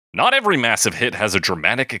Not every massive hit has a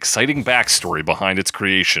dramatic, exciting backstory behind its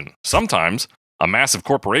creation. Sometimes, a massive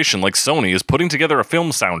corporation like Sony is putting together a film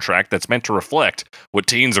soundtrack that's meant to reflect what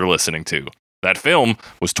teens are listening to. That film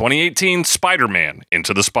was 2018's Spider-Man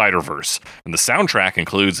Into the Spider-Verse, and the soundtrack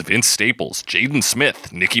includes Vince Staples, Jaden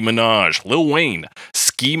Smith, Nicki Minaj, Lil Wayne,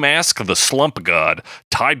 Ski Mask the Slump God,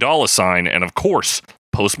 Ty Dolla $ign, and of course,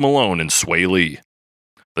 Post Malone and Swae Lee.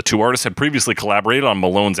 The two artists had previously collaborated on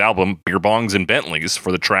Malone's album Beer Bongs and Bentleys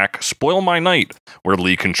for the track Spoil My Night, where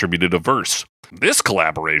Lee contributed a verse. This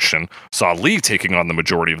collaboration saw Lee taking on the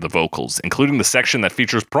majority of the vocals, including the section that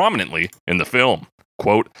features prominently in the film.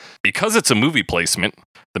 Quote, "Because it's a movie placement,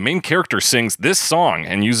 the main character sings this song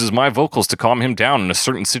and uses my vocals to calm him down in a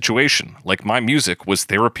certain situation, like my music was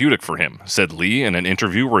therapeutic for him," said Lee in an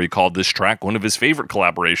interview where he called this track one of his favorite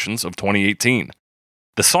collaborations of 2018.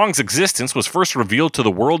 The song's existence was first revealed to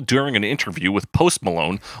the world during an interview with Post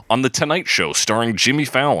Malone on The Tonight Show starring Jimmy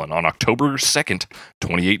Fallon on October 2nd,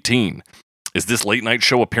 2018. Is this late-night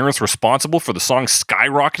show appearance responsible for the song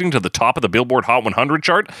skyrocketing to the top of the Billboard Hot 100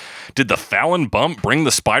 chart? Did the Fallon bump bring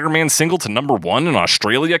the Spider-Man single to number 1 in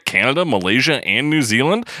Australia, Canada, Malaysia, and New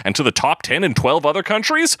Zealand, and to the top 10 in 12 other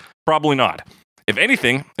countries? Probably not. If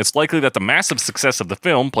anything, it's likely that the massive success of the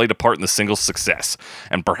film played a part in the single's success,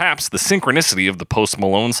 and perhaps the synchronicity of the Post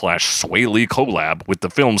Malone / Swae Lee collab with the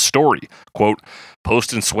film's story. Quote,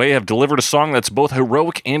 "Post and Swae have delivered a song that's both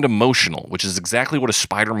heroic and emotional, which is exactly what a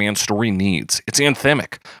Spider-Man story needs. It's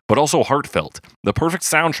anthemic, but also heartfelt. The perfect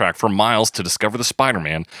soundtrack for Miles to discover the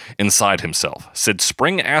Spider-Man inside himself," said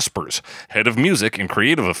Spring Aspers, head of music and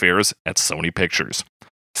creative affairs at Sony Pictures.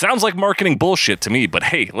 Sounds like marketing bullshit to me, but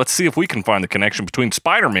hey, let's see if we can find the connection between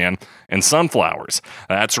Spider-Man and Sunflowers.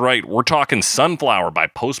 That's right, we're talking Sunflower by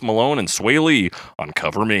Post Malone and Swae Lee on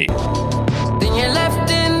Cover Me. Then you're left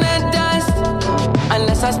in the dust,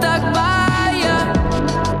 unless I stuck by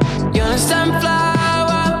you. You're a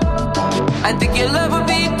sunflower, I think your love would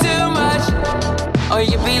be too much, or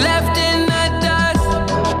you'd be left in the dust,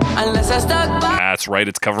 unless I stuck by. That's right,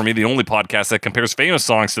 it's Cover Me, the only podcast that compares famous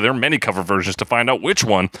songs to their many cover versions to find out which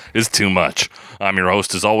one is too much. I'm your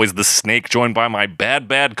host, as always, The Snake, joined by my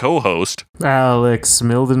bad co-host, Alex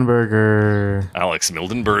Mildenberger. Alex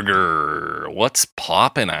Mildenberger. What's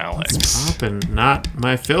poppin', Alex? What's poppin'? Not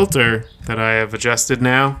my filter that I have adjusted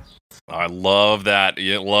now. I love that.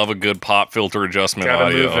 You love a good pop filter adjustment Gotta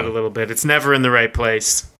audio. move it a little bit. It's never in the right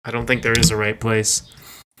place. I don't think there is a right place.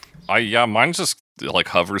 Mine just like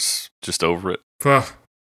hovers just over it. Ugh.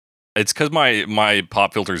 It's because my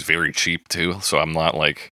pop filter is very cheap too, so I'm not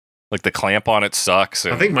like the clamp on it sucks.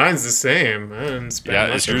 I think mine's the same. I didn't spend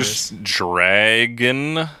much it's on yours this.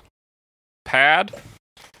 Dragon Pad.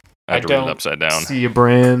 I had to read it upside down. See a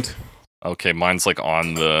brand. Okay, mine's like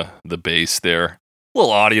on the base there.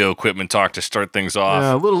 Little audio equipment talk to start things off.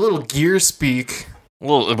 Yeah, a little gear speak.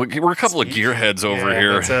 We're a couple of gearheads over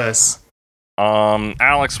here. That's us.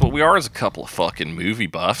 Alex, what we are is a couple of fucking movie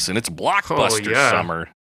buffs, and it's blockbuster summer.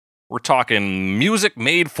 We're talking music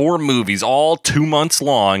made for movies, all 2 months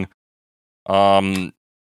long.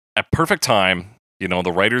 At perfect time. You know,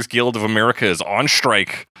 the Writers Guild of America is on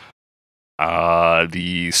strike.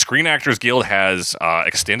 The Screen Actors Guild has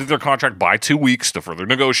extended their contract by 2 weeks to further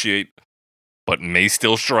negotiate, but may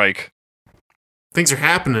still strike. Things are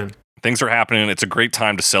happening. It's a great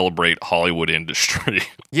time to celebrate Hollywood industry.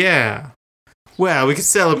 Yeah. Well, we could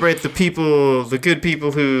celebrate the good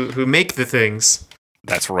people who make the things.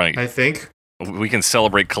 That's right. I think. We can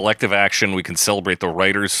celebrate collective action. We can celebrate the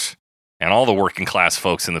writers and all the working class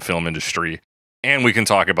folks in the film industry. And we can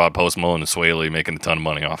talk about Post Malone and Swae Lee making a ton of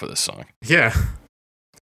money off of this song. Yeah.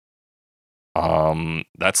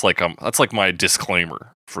 That's like my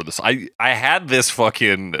disclaimer for this. I had this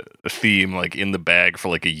fucking theme like in the bag for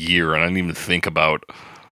like a year, and I didn't even think about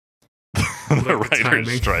the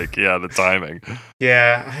writer's strike. Yeah, the timing.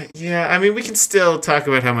 Yeah. I mean, we can still talk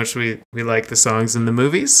about how much we like the songs in the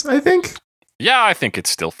movies, I think. Yeah, I think it's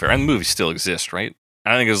still fair. And the movies still exist, right?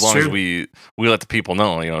 I think as long as we let the people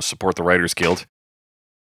know, support the Writers Guild.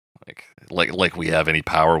 Like we have any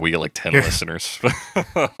power, we get like 10 listeners.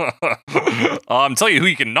 I'm telling you who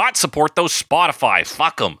you cannot support, those Spotify.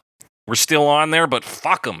 Fuck them. We're still on there, but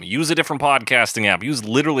fuck them. Use a different podcasting app. Use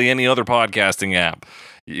literally any other podcasting app.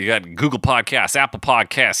 You got Google Podcasts, Apple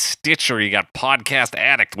Podcasts, Stitcher. You got Podcast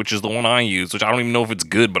Addict, which is the one I use, which I don't even know if it's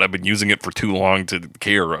good, but I've been using it for too long to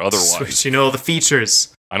care otherwise. Switch, you know all the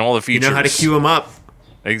features. I know all the features. You know how to queue them up.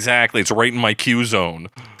 Exactly. It's right in my queue zone.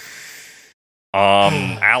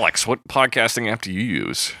 Alex, what podcasting app do you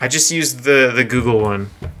use? I just use the Google one.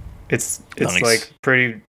 It's nice. Like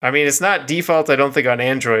pretty. I mean, it's not default, I don't think, on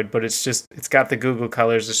Android, but it's got the Google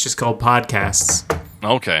colors. It's just called Podcasts.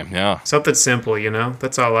 Okay, yeah. Something simple, you know?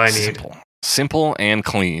 That's all I need. Simple and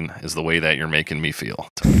clean is the way that you're making me feel.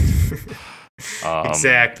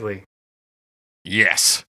 Exactly.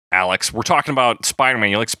 Yes, Alex. We're talking about Spider-Man.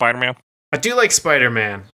 You like Spider-Man? I do like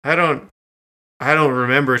Spider-Man. I don't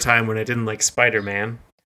remember a time when I didn't like Spider-Man.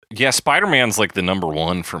 Yeah, Spider-Man's like the number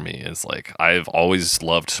one for me. Is like I've always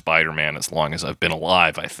loved Spider-Man as long as I've been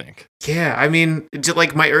alive, I think. Yeah, I mean,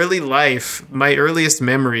 like my earliest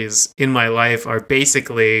memories in my life are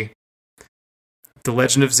basically The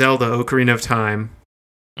Legend of Zelda: Ocarina of Time,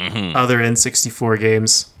 other N64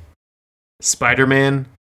 games, Spider-Man,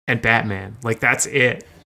 and Batman. Like that's it.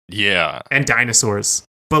 Yeah. And dinosaurs.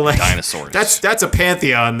 But like dinosaurs. That's a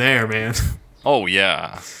pantheon there, man. Oh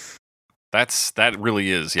yeah. That really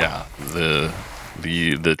is, yeah. The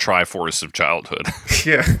Triforce of childhood.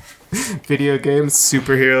 Yeah. Video games,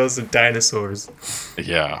 superheroes, and dinosaurs.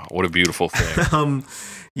 Yeah, what a beautiful thing.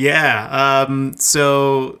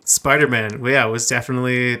 So Spider-Man, was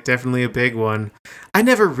definitely a big one. I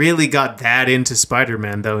never really got that into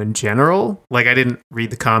Spider-Man though in general. Like I didn't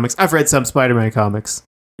read the comics. I've read some Spider-Man comics.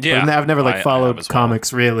 Yeah. But I've never followed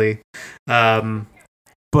comics really.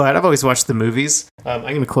 But I've always watched the movies. I'm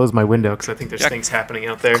going to close my window because I think there's things happening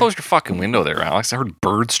out there. Close your fucking window there, Alex. I heard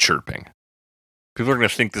birds chirping. People are going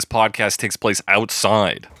to think this podcast takes place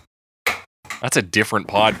outside. That's a different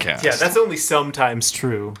podcast. Yeah, that's only sometimes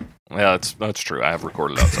true. Yeah, that's true. I have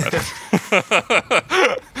recorded outside.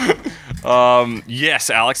 Yes,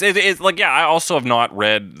 Alex. It's like, yeah, I also have not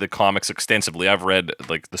read the comics extensively. I've read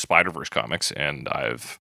like the Spider-Verse comics, and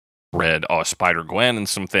I've read Spider-Gwen and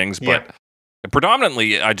some things, but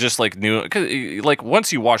predominantly I just like knew, cause like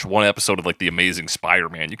once you watch one episode of like The Amazing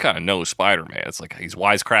Spider-Man, you kind of know Spider-Man. It's like he's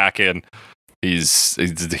wisecracking. He's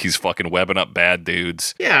fucking webbing up bad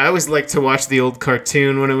dudes. Yeah, I always liked to watch the old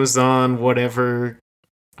cartoon when it was on, whatever.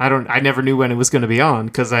 I never knew when it was going to be on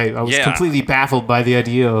because I was completely baffled by the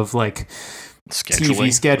idea of like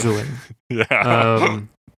TV scheduling.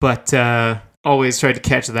 But always tried to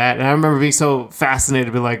catch that, and I remember being so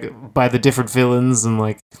fascinated by the different villains and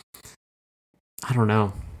like I don't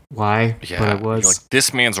know why, but I was like,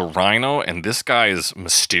 this man's a rhino and this guy is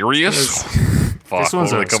mysterious. Fuck, this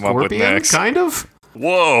one's a scorpion, kind of.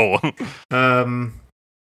 Whoa.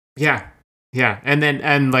 Yeah,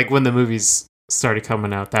 and like when the movies started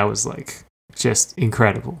coming out, that was like just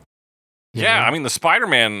incredible. Yeah, I mean the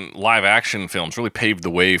Spider-Man live action films really paved the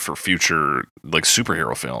way for future like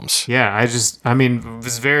superhero films. Yeah, I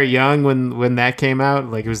was very young when that came out.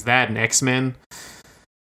 Like it was that and X-Men.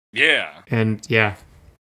 Yeah. And yeah.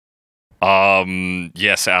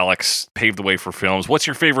 Yes, Alex, paved the way for films. What's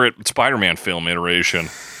your favorite Spider-Man film iteration?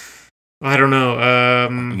 I don't know.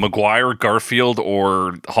 Maguire, Garfield,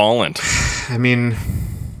 or Holland? I mean,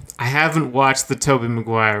 I haven't watched the Tobey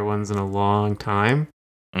Maguire ones in a long time.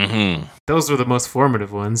 Mm-hmm. Those were the most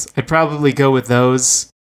formative ones. I'd probably go with those.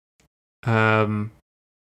 But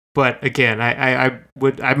again, I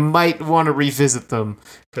might want to revisit them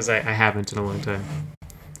because I haven't in a long time.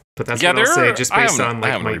 But that's what I'll say, just based on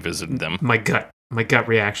like my gut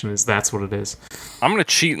reaction is that's what it is. I'm gonna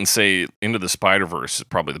cheat and say Into the Spider-Verse is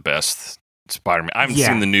probably the best Spider-Man. I haven't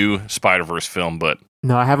seen the new Spider-Verse film, but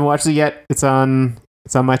no, I haven't watched it yet. It's on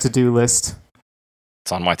my to-do list.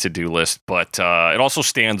 It's on my to-do list, but it also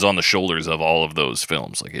stands on the shoulders of all of those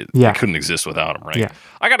films. Like it couldn't exist without him, right? Yeah.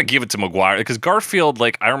 I got to give it to Maguire because Garfield.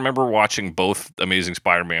 Like I remember watching both Amazing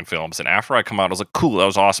Spider-Man films, and after I come out, I was like, "Cool, that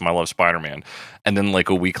was awesome. I love Spider-Man." And then like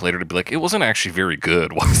a week later, to be like, "It wasn't actually very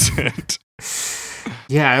good, was it?"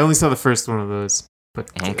 Yeah, I only saw the first one of those, but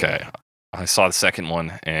okay, I saw the second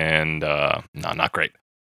one, and no, not great,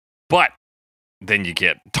 but. Then you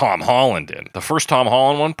get Tom Holland in. The first Tom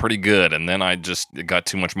Holland one, pretty good, and then it got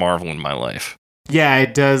too much Marvel in my life. Yeah,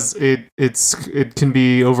 it does. It can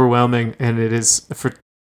be overwhelming, and it is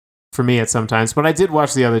for me at sometimes. But I did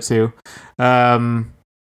watch the other two. Get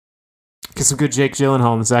some good Jake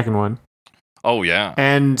Gyllenhaal in the second one. Oh yeah,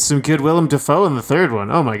 and some good Willem Dafoe in the third one.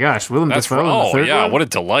 Oh my gosh, Willem Dafoe in the third one. Oh yeah, what a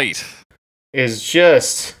delight! Is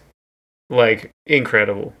just like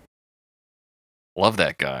incredible. Love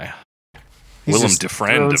that guy. He's Willem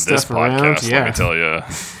Defriend of this podcast, let me tell you.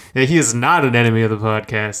 Yeah, he is not an enemy of the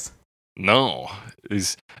podcast. No.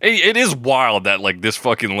 It is wild that like this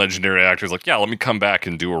fucking legendary actor is like, yeah, let me come back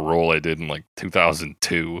and do a role I did in like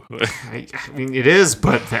 2002. I mean, it is,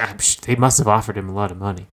 but they must have offered him a lot of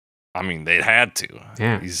money. I mean, they had to.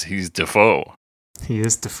 Yeah. He's Defoe. He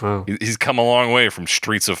is Defoe. He's come a long way from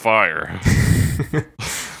Streets of Fire.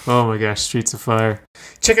 Oh my gosh, Streets of Fire.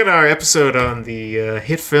 Check out our episode on the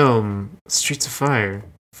hit film Streets of Fire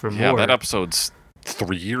for more. Yeah, that episode's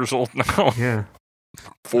 3 years old now. Yeah.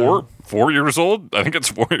 4 years old? I think it's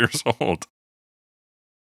 4 years old.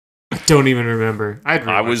 I don't even remember.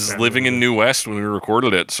 I was living in New West when we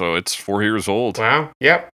recorded it, so it's 4 years old. Wow.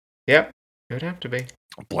 Yep. It would have to be.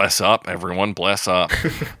 Bless up, everyone. Bless up.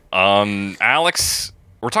 Alex,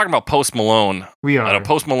 we're talking about Post Malone. We are. A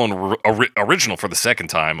Post Malone original for the second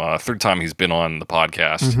time. Third time he's been on the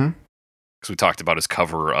podcast. Mm-hmm. Because we talked about his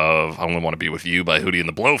cover of I Only Want to Be With You by Hootie and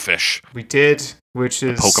the Blowfish. We did, which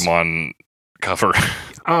is... Pokemon cover.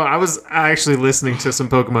 Oh, I was actually listening to some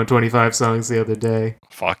Pokemon 25 songs the other day.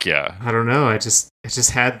 Fuck yeah. I don't know, I just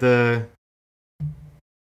had the...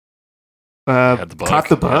 Had the bug. Caught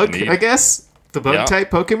the bug, I guess? The bug-type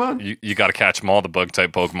Pokemon? You got to catch them all, the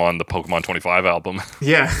bug-type Pokemon, the Pokemon 25 album.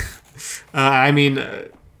 Yeah.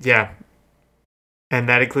 Yeah. And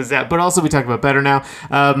that includes that. But also we talk about Better Now.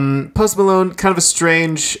 Post Malone, kind of a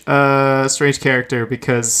strange character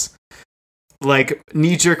because, like,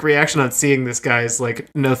 knee-jerk reaction on seeing this guy is like,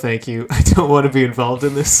 no thank you. I don't want to be involved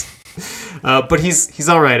in this. But he's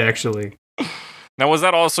all right, actually. Now, was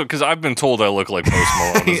that also... Because I've been told I look like Post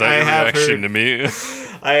Malone. Is that your reaction to me?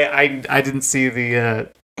 I didn't see the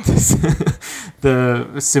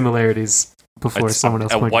the similarities before someone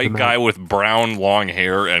else pointed them out. A white guy with brown long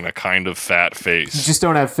hair and a kind of fat face. You just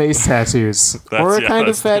don't have face tattoos. Or a kind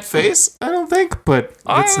of fat face, I don't think, but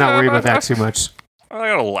let's not worry about that too much. I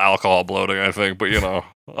got a little alcohol bloating, I think, but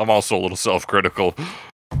I'm also a little self-critical.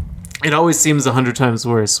 It always seems 100 times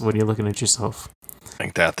worse when you're looking at yourself.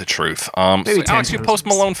 Ain't that the truth? Maybe so Alex, you a Post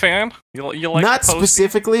Malone fan? You like not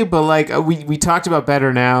specifically, but like we talked about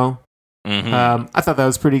Better Now. Mm-hmm. I thought that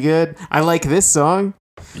was pretty good. I like this song.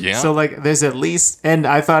 Yeah. So like, there's at least, and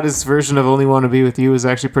I thought his version of "Only Want to Be with You" was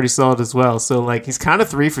actually pretty solid as well. So like, he's kind of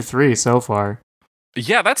 3 for 3 so far.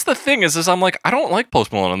 Yeah, that's the thing. Is I'm like, I don't like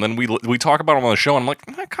Post Malone, and then we talk about him on the show, and I'm like,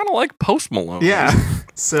 I kind of like Post Malone. Yeah.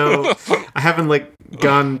 So I haven't like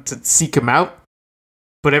gone to seek him out,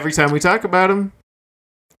 but every time we talk about him,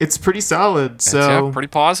 it's pretty solid. So pretty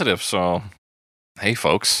positive. So, hey,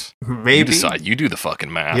 folks, maybe you decide. You do the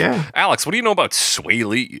fucking math. Yeah. Alex, what do you know about Swae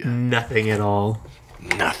Lee? Nothing at all.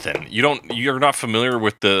 Nothing. You're not familiar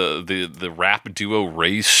with the rap duo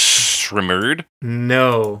Ray Shrimmered?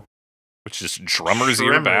 No. Which is drummer's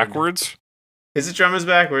ear backwards. Is it drummer's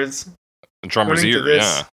backwards? Drummer's ear,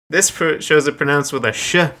 yeah. This shows it pronounced with a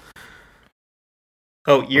sh.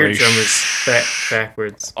 Oh, ear drummers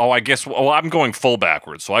backwards. Oh, I guess. Oh, I'm going full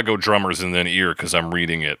backwards, so I go drummers and then ear because I'm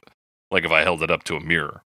reading it like if I held it up to a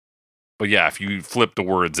mirror. But yeah, if you flip the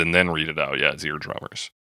words and then read it out, yeah, it's ear drummers.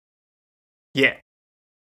 Yeah.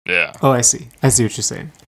 Yeah. Oh, I see. I see what you're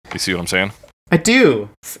saying. You see what I'm saying? I do.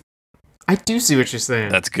 I do see what you're saying.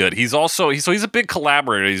 That's good. He's also he's a big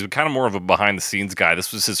collaborator. He's kind of more of a behind the scenes guy.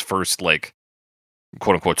 This was his first like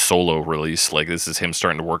quote unquote solo release. Like this is him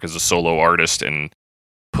starting to work as a solo artist and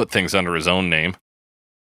put things under his own name.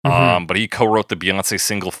 Mm-hmm. But he co-wrote the Beyonce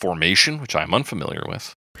single Formation, which I'm unfamiliar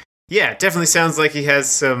with. Yeah, it definitely sounds like he has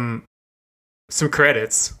some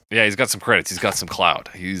credits. Yeah, he's got some credits. He's got some clout.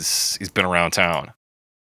 He's been around town.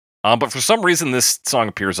 But for some reason, this song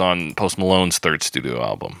appears on Post Malone's third studio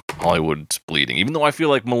album, Hollywood's Bleeding. Even though I feel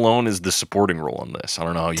like Malone is the supporting role in this. I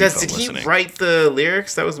don't know how you felt listening. Did he write the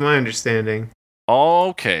lyrics? That was my understanding.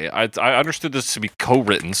 Okay, I understood this to be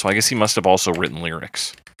co-written, so I guess he must have also written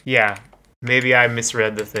lyrics. Yeah, maybe I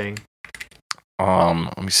misread the thing.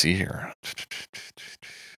 Let me see here.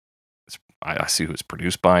 I see who it's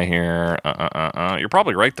produced by here. You're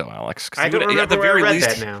probably right though, Alex. I don't remember where I read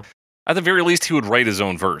that now. At the very least, he would write his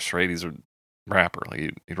own verse, right? He's a rapper. Like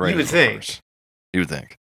he'd write his own verse. You would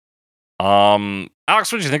think.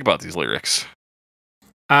 Alex, what did you think about these lyrics?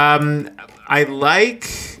 I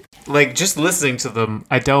like just listening to them.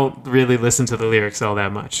 I don't really listen to the lyrics all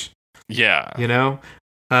that much. Yeah. You know?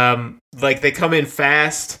 Like they come in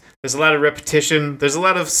fast. There's a lot of repetition. There's a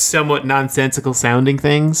lot of somewhat nonsensical sounding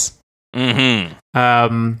things.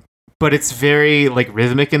 Mm-hmm. But it's very like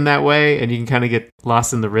rhythmic in that way, and you can kind of get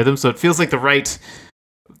lost in the rhythm. So it feels like the right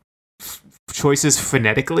choices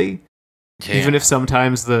phonetically, even if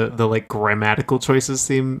sometimes the like grammatical choices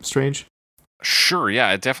seem strange. Sure,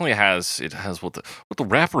 yeah, it definitely has. It has what the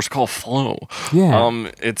rappers call flow. Yeah.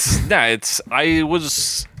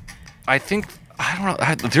 I think. I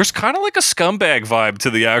don't know. There's kind of like a scumbag vibe to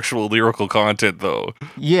the actual lyrical content, though.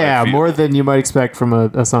 Yeah, more than you might expect from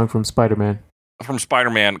a song from Spider-Man. From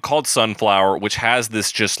Spider-Man called Sunflower, which has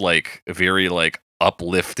this just like very like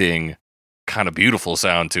uplifting, kind of beautiful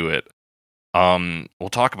sound to it. We'll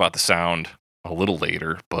talk about the sound a little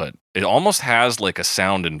later, but it almost has like a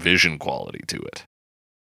sound and vision quality to it.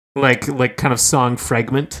 Like kind of song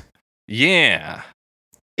fragment. Yeah.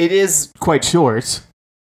 It is quite short.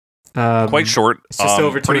 Quite short. It's just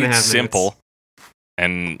over 2.5 pretty minutes. simple.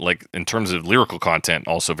 And like in terms of lyrical content,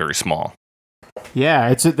 also very small.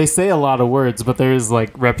 Yeah, they say a lot of words, but there's like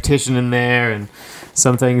repetition in there and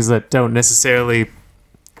some things that don't necessarily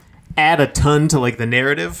add a ton to like the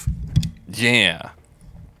narrative. Yeah.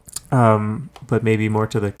 But maybe more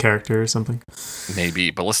to the character or something. Maybe,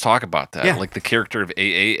 but let's talk about that. Yeah. Like the character of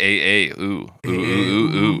AAAA. Ooh. Ooh, ooh,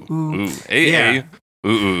 ooh, ooh, ooh. AA. Yeah. Ooh,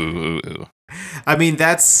 ooh, ooh, ooh. I mean,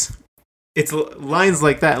 it's lines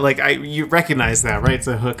like that. Like you recognize that, right? It's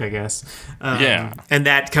a hook, I guess. Yeah. And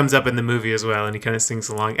that comes up in the movie as well, and he kind of sings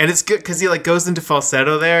along. And it's good because he like goes into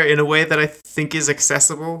falsetto there in a way that I think is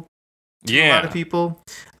accessible to a lot of people.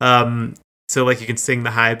 So like you can sing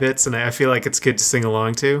the high bits, and I feel like it's good to sing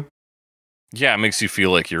along to. Yeah, it makes you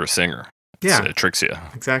feel like you're a singer. It tricks you.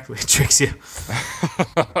 Exactly. It tricks you.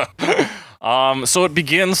 So it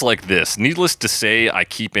begins like this. Needless to say, I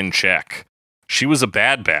keep in check. She was a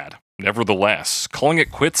bad. Nevertheless, calling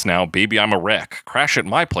it quits now, baby, I'm a wreck. Crash at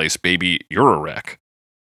my place, baby, you're a wreck.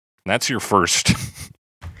 And that's your first.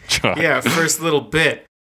 Yeah, first little bit.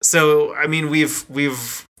 So, I mean,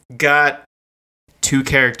 we've got two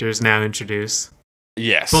characters now introduced.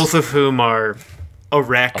 Yes. Both of whom are a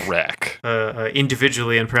wreck.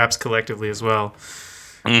 Individually and perhaps collectively as well.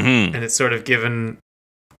 Mm-hmm. And it's sort of given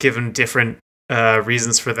different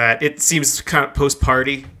reasons for that. It seems kind of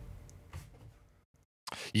post-party.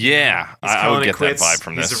 Yeah, I would get that vibe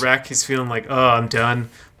from this. He's a wreck. He's feeling like, oh, I'm done.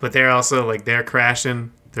 But they're also like, they're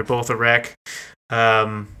crashing. They're both a wreck.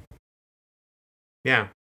 Yeah.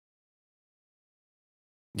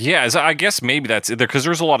 Yeah, I guess maybe that's it there because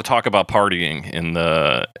there's a lot of talk about partying in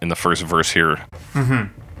the first verse here.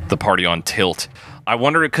 Mm-hmm. The party on tilt. I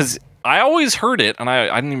wonder because I always heard it and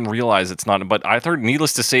I didn't even realize it's not. But I heard,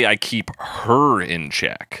 needless to say, I keep her in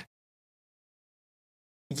check.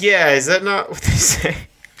 Yeah, is that not what they say?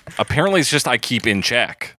 Apparently, it's just I keep in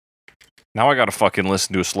check. Now I gotta fucking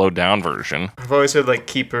listen to a slowed down version. I've always heard like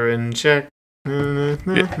keep her in check. Like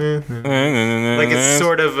it's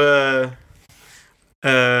sort of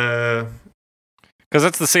because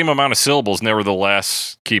that's the same amount of syllables.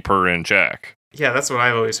 Nevertheless, keep her in check. Yeah, that's what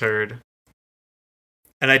I've always heard.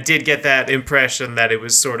 And I did get that impression that it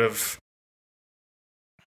was sort of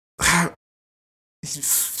he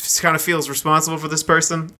kind of feels responsible for this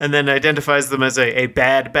person and then identifies them as a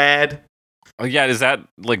bad. Oh, yeah, is that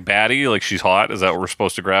like baddie? Like she's hot? Is that what we're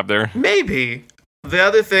supposed to grab there? Maybe. The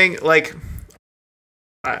other thing, like,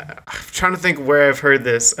 I'm trying to think where I've heard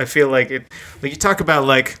this. I feel like it, like you talk about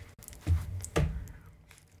like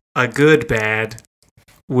a good bad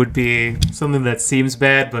would be something that seems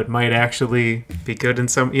bad but might actually be good in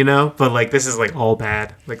some, but like this is like all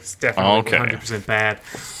bad. Like it's definitely 100% bad.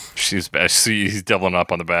 She's bad. He's doubling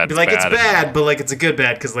up on the bad. Be like, it's bad, but like it's a good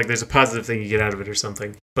bad because like there's a positive thing you get out of it or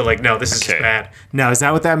something. But like, no, this is just bad. Now, is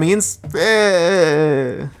that what that means?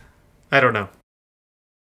 I don't know.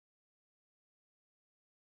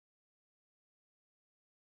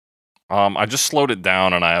 I just slowed it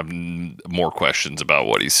down and I have more questions about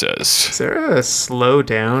what he says. Is there a slow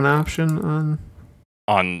down option on?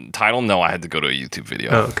 On title? No, I had to go to a YouTube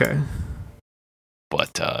video. Oh, okay.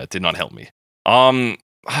 But it did not help me. I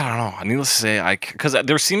don't know. Needless to say, because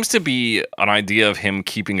there seems to be an idea of him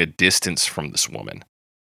keeping a distance from this woman.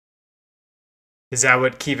 Is that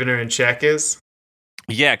what keeping her in check is?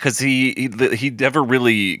 Yeah, because he never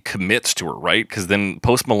really commits to her, right? Because then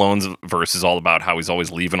Post Malone's verse is all about how he's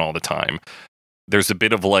always leaving all the time. There's a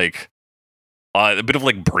bit of like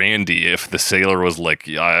Brandy if the sailor was like,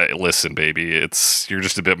 listen, baby, you're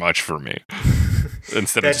just a bit much for me.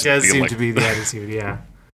 Instead that of does seem to be the attitude, yeah.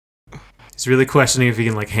 He's really questioning if he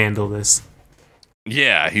can like handle this.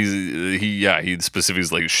 Yeah, he specifically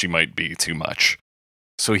is like she might be too much.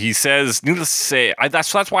 So he says, needless to say,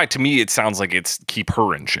 that's why to me it sounds like it's keep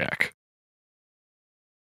her in check.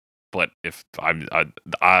 But if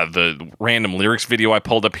the random lyrics video I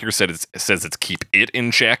pulled up here says it's keep it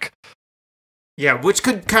in check. Yeah, which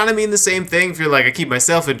could kind of mean the same thing if you're like, I keep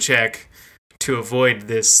myself in check to avoid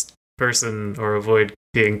this person or avoid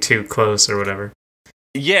being too close or whatever.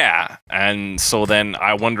 Yeah, and so then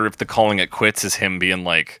I wonder if the calling it quits is him being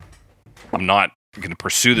like, I'm not going to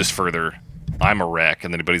pursue this further. I'm a wreck.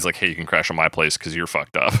 And then anybody's like, hey, you can crash on my place because you're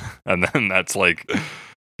fucked up. And then that's like,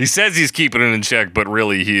 he says he's keeping it in check, but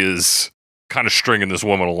really he is kind of stringing this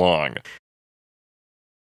woman along.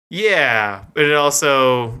 Yeah, but it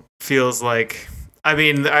also feels like, I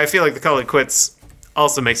mean, I feel like the call it quits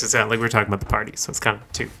also makes it sound like we're talking about the party. So it's kind of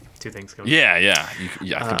two things going on. Yeah.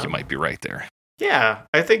 I think you might be right there. Yeah,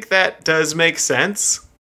 I think that does make sense.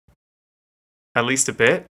 At least a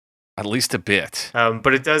bit. At least a bit.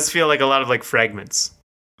 But it does feel like a lot of like fragments.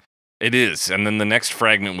 It is. And then the next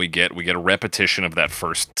fragment we get a repetition of that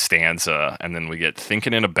first stanza, and then we get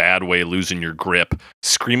thinking in a bad way, losing your grip,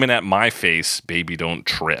 screaming at my face, baby don't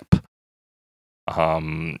trip.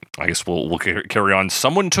 I guess we'll carry on.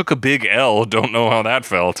 Someone took a big L, don't know how that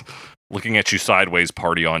felt. Looking at you sideways,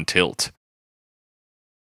 party on tilt.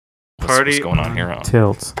 What's going on here?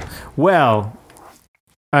 Tilt. Well,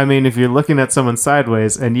 I mean, if you're looking at someone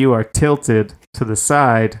sideways and you are tilted to the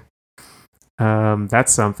side,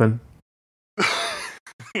 that's something.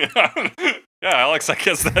 Yeah, Alex, I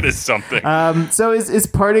guess that is something. So is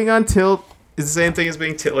partying on tilt is the same thing as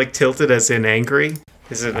being tilted as in angry?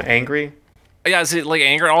 Is it angry? Yeah, is it like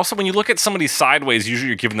anger? Also, when you look at somebody sideways, usually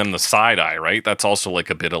you're giving them the side eye, right? That's also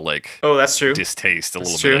like a bit of like that's true. Distaste,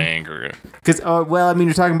 little bit of anger. Because well, I mean,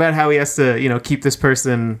 you're talking about how he has to,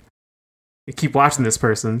 keep watching this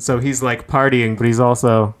person. So he's like partying, but he's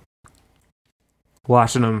also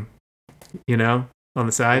watching them, on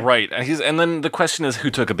the side. Right. And then the question is,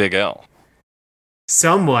 who took a big L?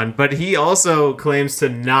 Someone, but he also claims to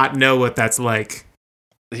not know what that's like.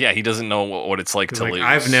 Yeah, he doesn't know what it's like to lose.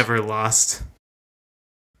 I've never lost.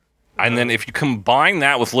 And then if you combine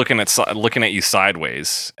that with looking at you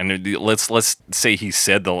sideways, and let's say he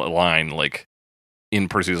said the line like in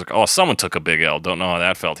person, he's like, "Oh, someone took a big L. Don't know how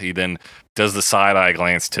that felt." He then does the side eye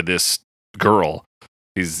glance to this girl.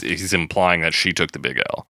 He's implying that she took the big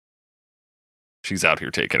L. She's out here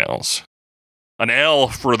taking L's. An L,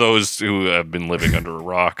 for those who have been living under a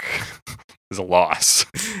rock, is a loss.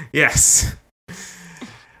 Yes.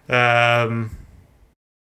 It's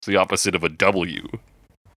the opposite of a W.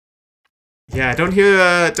 Yeah, I don't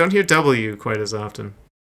hear W quite as often.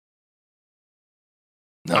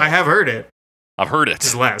 No. I have heard it. I've heard it.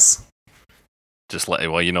 Just less.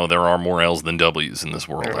 Well, there are more L's than W's in this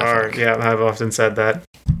world. Yeah, I've often said that.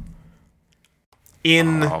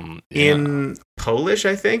 In Polish,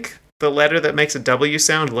 I think, the letter that makes a W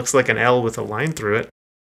sound looks like an L with a line through it.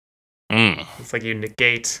 It's like you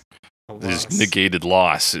negate a loss. There's negated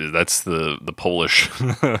loss. That's the Polish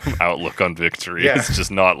outlook on victory. Yeah. It's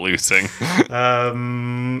just not losing.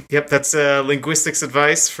 Yep, that's linguistics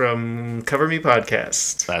advice from Cover Me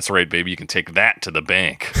Podcast. That's right, baby. You can take that to the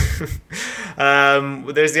bank.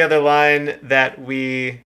 There's the other line that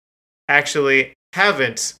we actually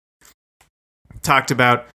haven't talked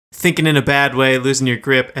about. Thinking in a bad way, losing your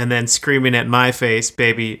grip, and then screaming at my face,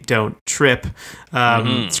 baby, don't trip.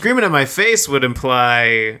 Screaming at my face would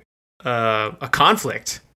imply a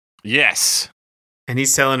conflict. Yes. And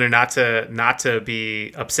he's telling her not to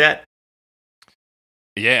be upset.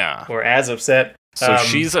 Yeah. Or as upset. So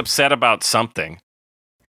she's upset about something.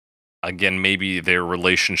 Again, maybe their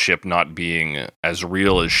relationship not being as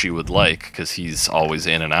real as she would like, because he's always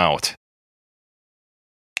in and out.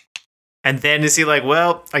 And then is he like,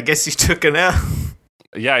 well, I guess you took an L.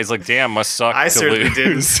 Yeah, he's like, damn, must suck I to certainly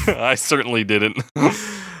lose. didn't. I certainly didn't.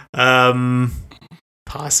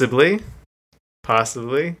 Possibly.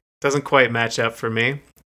 Doesn't quite match up for me.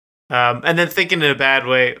 And then thinking in a bad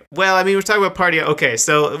way. Well, I mean, we're talking about party. Okay,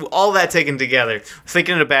 so all that taken together.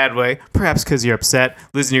 Thinking in a bad way, perhaps because you're upset,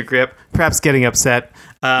 losing your grip, perhaps getting upset,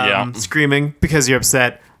 screaming because you're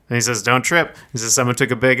upset. And he says, don't trip. He says, someone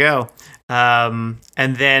took a big L. And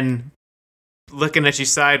then looking at you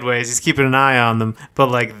sideways, he's keeping an eye on them, but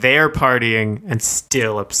like they're partying and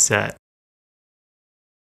still upset.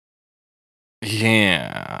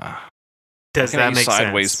 Yeah. Does that make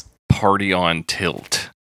sideways sense? Party on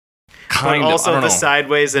tilt. But also the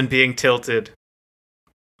sideways and being tilted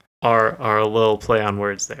are a little play on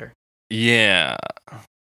words there. Yeah. Look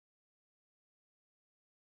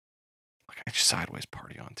at you sideways,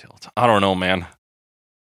 party on tilt. I don't know, man.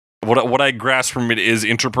 What I grasp from it is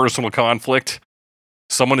interpersonal conflict.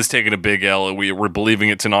 Someone is taking a big L. We're believing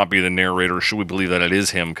it to not be the narrator. Should we believe that it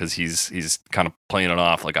is him? Because he's kind of playing it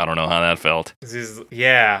off like, I don't know how that felt.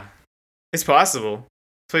 Yeah. It's possible.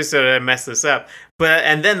 Please don't mess this up.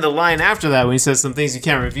 And then the line after that, when he says some things you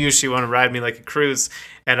can't refuse, she want to ride me like a cruise,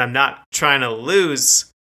 and I'm not trying to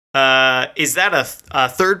lose. Is that a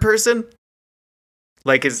third person?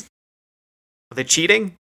 Like, are they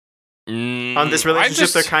cheating? On this relationship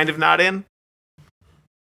they're kind of not in?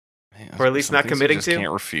 Man, or at least not committing to?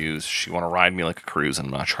 Can't refuse. She want to ride me like a cruise, and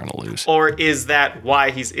I'm not trying to lose. Or is that why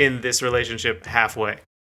he's in this relationship halfway?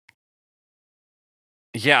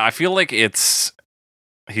 Yeah, I feel like he's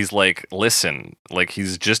like, listen, like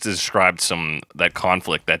he's just described that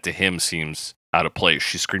conflict that to him seems out of place.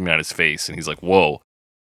 She's screaming at his face, and he's like, whoa,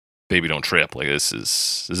 baby, don't trip. Like, this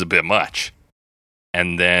is a bit much.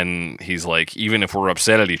 And then he's like, even if we're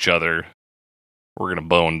upset at each other, we're going to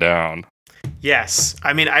bone down. Yes.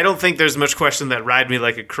 I mean, I don't think there's much question that ride me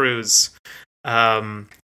like a cruise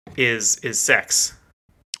is sex.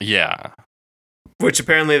 Yeah. Which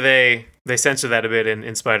apparently they censor that a bit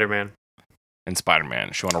in Spider-Man. In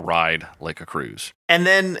Spider-Man, she want to ride like a cruise. And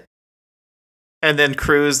then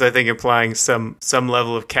cruise, I think, implying some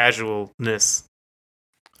level of casualness.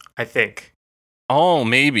 I think. Oh,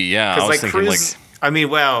 maybe, yeah. I was thinking cruise,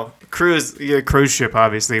 cruise, cruise ship,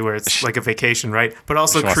 obviously, where it's like a vacation, right? But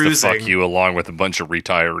also she wants cruising. to fuck you along with a bunch of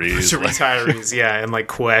retirees. Yeah, and like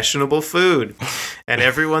questionable food, and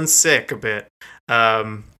everyone's sick a bit.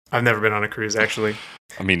 I've never been on a cruise, actually.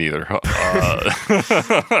 Me neither.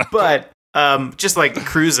 But just like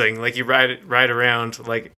cruising, like you ride around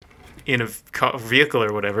like in a vehicle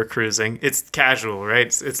or whatever, cruising. It's casual, right?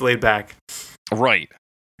 It's laid back. Right.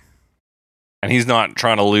 And he's not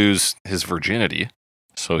trying to lose his virginity,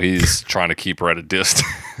 so he's trying to keep her at a distance.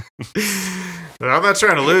 I'm not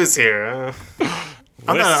trying to lose here.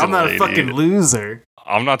 I'm not a fucking loser.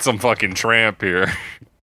 I'm not some fucking tramp here.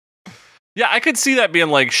 Yeah, I could see that being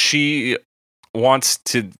like she wants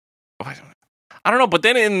to. I don't know, but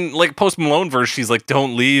then in like Post Malone verse, she's like,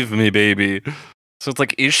 "Don't leave me, baby." So it's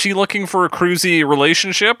like, is she looking for a cruisy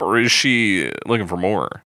relationship, or is she looking for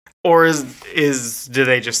more? Or do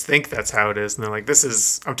they just think that's how it is? And they're like,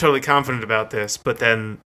 I'm totally confident about this, but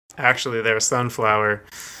then actually they're a sunflower.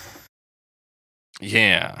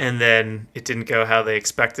 Yeah. And then it didn't go how they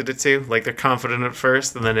expected it to. Like they're confident at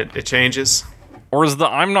first, and then it changes. Or is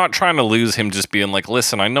I'm not trying to lose him just being like,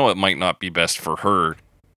 listen, I know it might not be best for her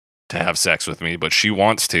to have sex with me, but she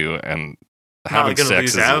wants to, and having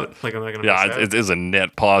sex is out. Like I'm not gonna lose out. It is a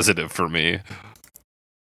net positive for me.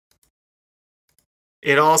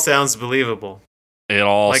 It all sounds believable. It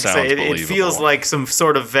all sounds believable. It feels like some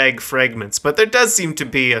sort of vague fragments, but there does seem to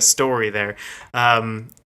be a story there.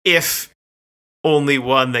 If only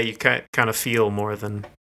one that you kind of feel more than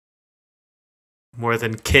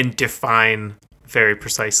can define very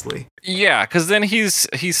precisely. Yeah, because then he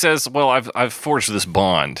says, "Well, I've forged this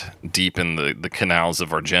bond deep in the canals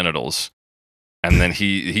of our genitals," and then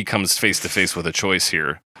he comes face to face with a choice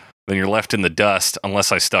here. Then you're left in the dust.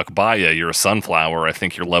 Unless I stuck by you, you're a sunflower. I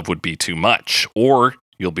think your love would be too much. Or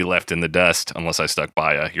you'll be left in the dust. Unless I stuck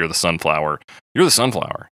by you, you're the sunflower. You're the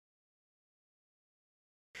sunflower.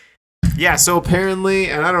 Yeah, so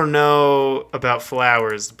apparently, and I don't know about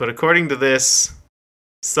flowers, but according to this,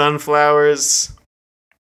 sunflowers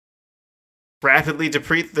rapidly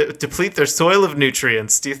deplete their soil of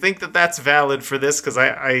nutrients. Do you think that that's valid for this? Because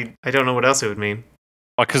I don't know what else it would mean.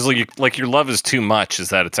 Because like your love is too much, is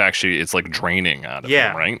that it's like draining out of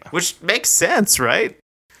him, right? Which makes sense, right?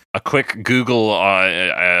 A quick Google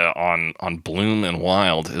on Bloom and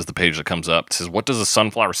Wild is the page that comes up. It says, what does a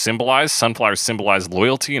sunflower symbolize? Sunflowers symbolize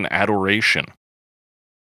loyalty and adoration.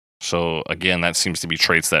 So again, that seems to be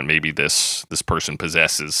traits that maybe this person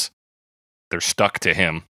possesses. They're stuck to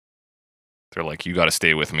him. They're like, you got to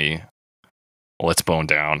stay with me. Let's bone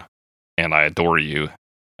down. And I adore you.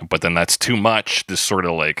 But then that's too much, this sort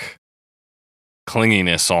of like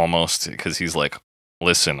clinginess almost, because he's like,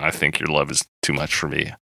 listen, I think your love is too much for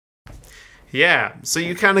me. Yeah, so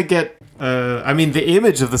you kind of get, the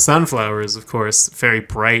image of the sunflower is, of course, very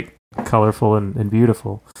bright, colorful, and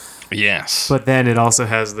beautiful. Yes. But then it also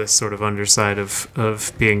has this sort of underside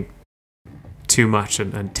of being too much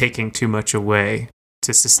and taking too much away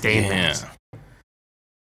to sustain that.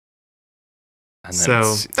 And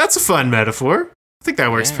so that's a fun metaphor. I think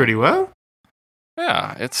that works pretty well.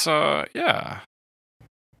 Yeah, it's, yeah.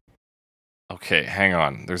 Okay, hang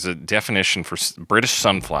on. There's a definition for British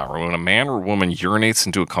sunflower. When a man or woman urinates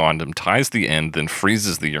into a condom, ties the end, then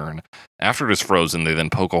freezes the urine. After it is frozen, they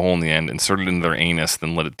then poke a hole in the end, insert it into their anus,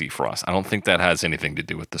 then let it defrost. I don't think that has anything to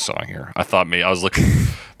do with the song here. I thought I was looking,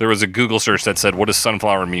 there was a Google search that said, what does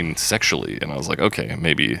sunflower mean sexually? And I was like, okay,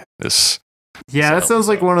 maybe this. Yeah, that sounds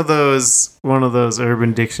like one of those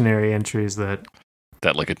Urban Dictionary entries that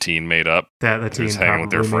like a teen made up. That the teen was hanging with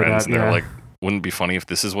their friends, and they're yeah. like, wouldn't it be funny if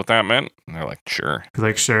this is what that meant? And they're like, sure.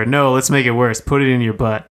 Like, sure. No, let's make it worse. Put it in your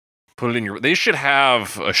butt. Put it in your... They should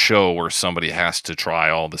have a show where somebody has to try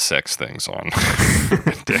all the sex things on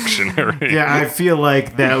dictionary. Yeah, I feel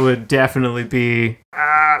like that would definitely be...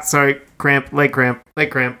 sorry. Cramp. Leg cramp.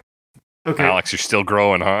 Okay. Alex, you're still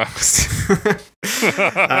growing, huh?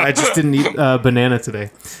 I just didn't eat banana today.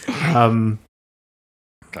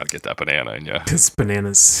 Gotta get that banana in you. Because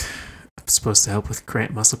bananas are supposed to help with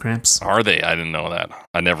muscle cramps. Are they? I didn't know that.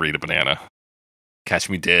 I never eat a banana. Catch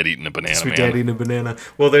me dead eating a banana, man. Dead eating a banana.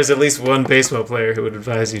 Well, there's at least one baseball player who would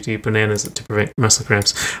advise you to eat bananas to prevent muscle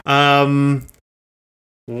cramps. Where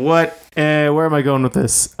am I going with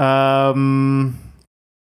this?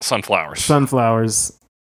 Sunflowers. Sunflowers.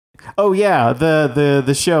 Oh yeah,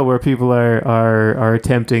 the show where people are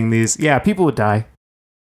attempting these. Yeah, people would die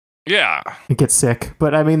Yeah, and get sick.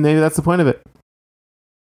 But I mean, maybe that's the point of it.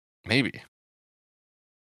 maybe.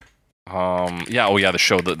 Yeah, oh yeah, the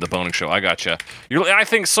show, the boning show. I gotcha. I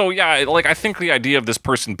think so. Yeah, like I think the idea of this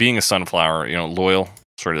person being a sunflower, loyal,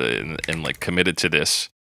 sort of, and like committed to this,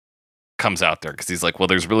 comes out there because he's like, well,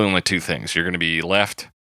 there's really only two things. You're going to be left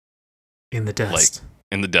In the dust.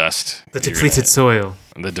 in the dust, The depleted soil.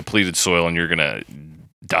 the depleted soil, and you're gonna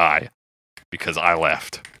die because I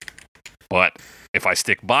left. But if I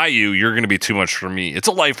stick by you, you're gonna be too much for me. It's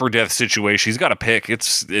a life or death situation. He's got to pick.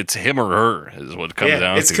 It's him or her is what it comes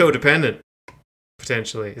down it's to. codependent.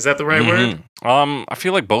 Potentially, is that the right word? I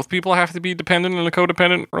feel like both people have to be dependent in a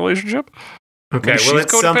codependent relationship. Okay, Maybe well, she's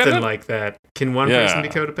it's something codependent? like that. Can one person be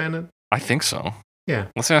codependent? I think so. Yeah.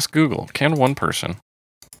 Let's ask Google. Can one person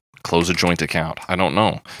close a joint account? I don't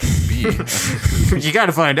know. You got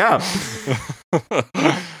to find out.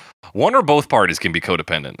 One or both parties can be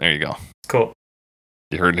codependent. There you go. Cool.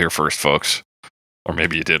 You heard it here first, folks. Or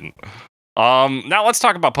maybe you didn't. Now let's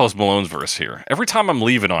talk about Post Malone's verse here. Every time I'm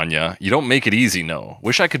leaving on ya, you don't make it easy, no.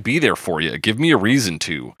 Wish I could be there for you. Give me a reason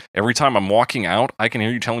to. Every time I'm walking out, I can hear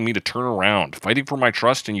you telling me to turn around. Fighting for my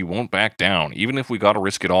trust and you won't back down, even if we gotta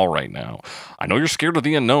risk it all right now. I know you're scared of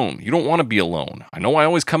the unknown. You don't want to be alone. I know I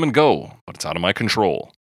always come and go, but it's out of my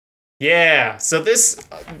control. Yeah, so this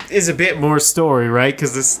is a bit more story, right?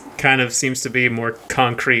 Because this kind of seems to be more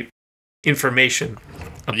concrete information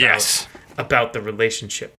about the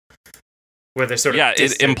relationship. Where they're sort of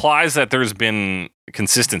it implies that there's been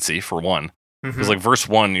consistency, for one. Because like verse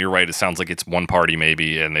 1, you're right, it sounds like it's one party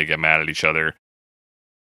maybe, and they get mad at each other.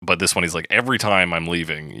 But this one, he's like, every time I'm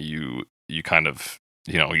leaving, you kind of,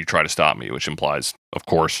 you try to stop me, which implies, of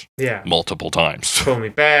course, multiple times. Pull me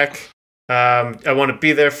back. I want to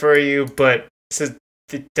be there for you, but it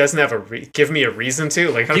doesn't have give me a reason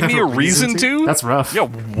to. Like, give me a reason to? That's rough. Yo,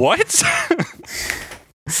 what?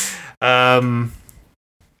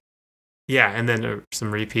 Yeah, and then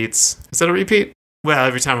some repeats. Is that a repeat? Well,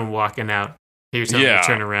 every time I'm walking out, you're telling me to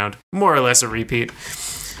turn around. More or less a repeat.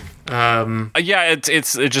 It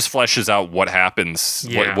just fleshes out what happens.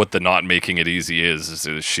 Yeah. What the not making it easy is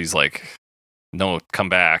she's like, no, come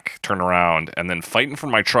back, turn around, and then fighting for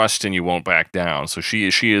my trust and you won't back down. So she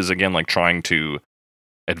is again like trying to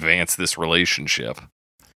advance this relationship.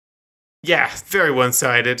 Yeah, very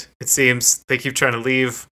one-sided. It seems they keep trying to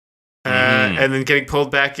leave. And then getting pulled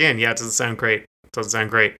back in. Yeah, it doesn't sound great.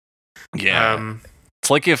 Yeah. It's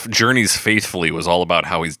like if Journey's Faithfully was all about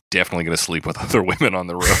how he's definitely going to sleep with other women on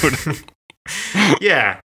the road.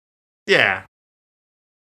 Yeah.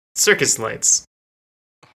 Circus lights.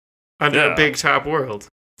 Under a big top world.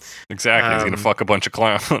 Exactly. He's going to fuck a bunch of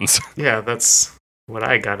clowns. Yeah, that's what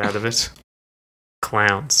I got out of it.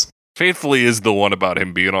 Clowns. Faithfully is the one about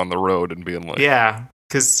him being on the road and being like... Yeah,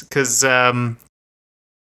 because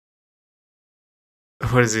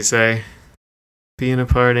what does he say? Being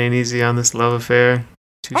apart ain't easy on this love affair.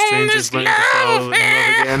 Two strangers learn to fall in love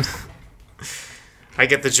again. I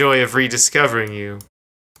get the joy of rediscovering you.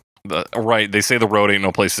 Right, they say the road ain't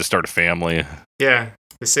no place to start a family. Yeah,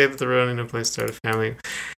 they say that the road ain't no place to start a family.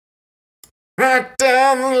 Right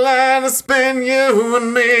down the line, it's been you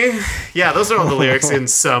and me. Yeah, those are all the lyrics in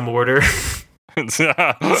some order.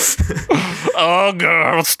 Oh,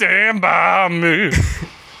 girl, stand by me.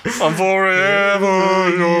 I'm forever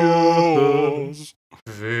yours.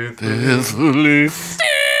 Faithfully.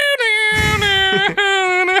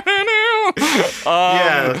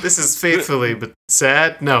 Yeah, this is faithfully, but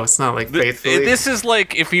sad. No, it's not like faithfully. This is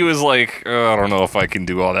like if he was like, I don't know if I can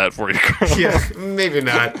do all that for you, girl. Yeah, maybe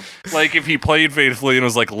not. Like if he played faithfully and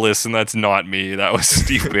was like, listen, that's not me. That was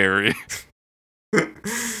Steve Barry.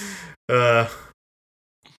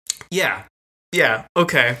 Yeah.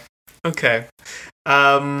 Okay.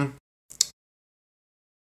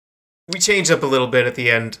 We change up a little bit at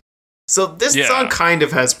the end. So this song kind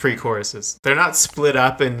of has pre-choruses. They're not split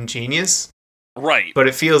up in Genius. Right. But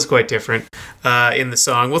it feels quite different in the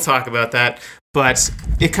song. We'll talk about that. But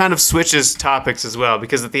it kind of switches topics as well,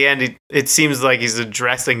 because at the end it seems like he's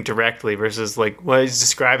addressing directly versus like, he's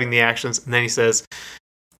describing the actions. And then he says,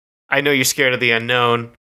 I know you're scared of the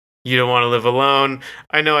unknown. You don't want to live alone.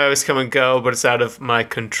 I know I always come and go, but it's out of my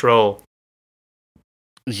control.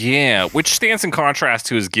 Yeah, which stands in contrast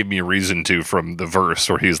to his "Give Me a Reason to" from the verse,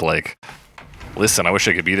 where he's like, "Listen, I wish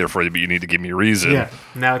I could be there for you, but you need to give me a reason." Yeah,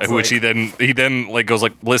 now it's which he then like goes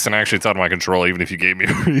like, "Listen, actually, it's out of my control, even if you gave me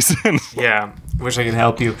a reason." Yeah, wish I could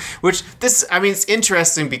help you. Which it's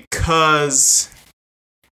interesting because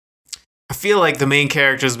I feel like the main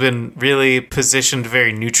character's been really positioned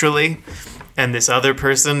very neutrally, and this other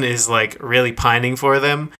person is like really pining for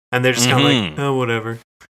them, and they're just kind of like, oh, whatever.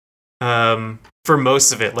 For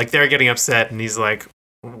most of it, like they're getting upset, and he's like,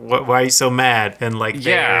 why are you so mad? And like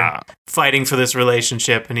they're fighting for this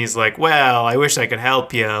relationship, and he's like, well, I wish I could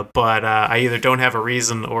help you, but I either don't have a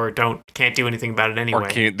reason or can't do anything about it anyway. Or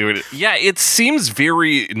can't do it. Yeah, it seems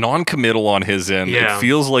very non-committal on his end. Yeah. It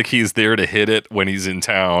feels like he's there to hit it when he's in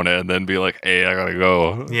town and then be like, hey, I gotta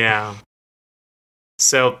go. Yeah.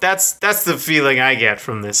 So that's the feeling I get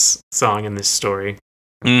from this song and this story.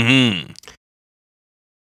 Mm-hmm.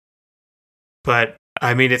 But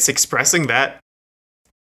I mean, it's expressing that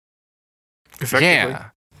effectively. Yeah.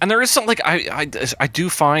 And there is something like I do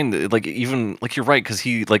find like even like you're right, because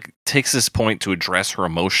he like takes this point to address her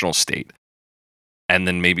emotional state, and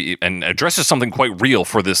then maybe and addresses something quite real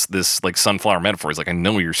for this like sunflower metaphor. He's like, I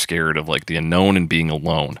know you're scared of like the unknown and being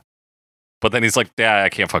alone. But then he's like, yeah, I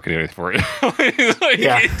can't fucking do anything for it. Like,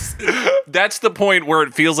 yeah. That's the point where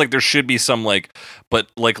it feels like there should be some like, but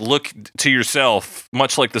like look to yourself,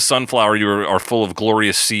 much like the sunflower, you are full of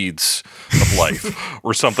glorious seeds of life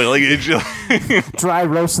or something. Like it just dry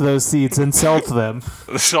roast those seeds and salt them.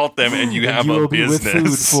 Salt them and you have you a will be business.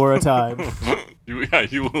 with food for a time.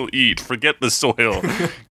 You will eat. Forget the soil.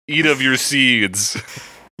 Eat of your seeds.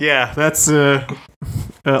 Yeah, that's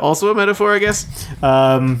also a metaphor, I guess.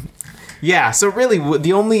 Yeah, so really,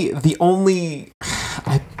 the only,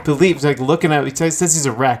 I believe, like looking at, it says he's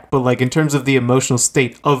a wreck, but like in terms of the emotional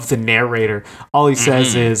state of the narrator, all he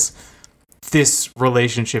says is, this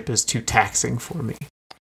relationship is too taxing for me.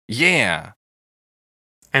 Yeah.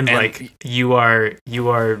 And like, you are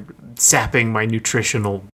sapping my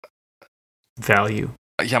nutritional value.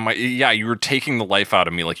 Yeah, you were taking the life out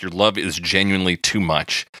of me. Like, your love is genuinely too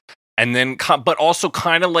much. And then, but also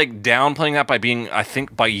kind of like downplaying that by being, I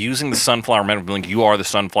think, by using the sunflower metaphor, like, you are the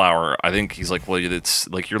sunflower. I think he's like, well, it's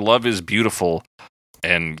like your love is beautiful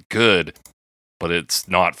and good, but it's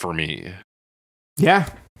not for me. Yeah.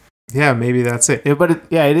 Yeah, maybe that's it. But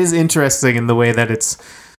it is interesting in the way that it's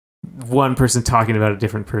one person talking about a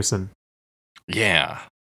different person. Yeah.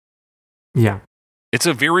 Yeah. It's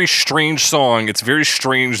a very strange song. It's very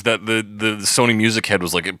strange that the Sony music head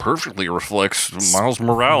was like, it perfectly reflects Miles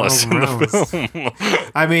Morales in the film.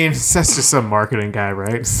 I mean, that's just some marketing guy,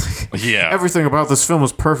 right? Yeah. Everything about this film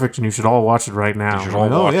is perfect, and you should all watch it right now. You should all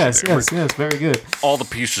watch yes, it. yes, very good. All the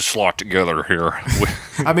pieces slot together here.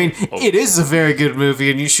 I mean, it is a very good movie,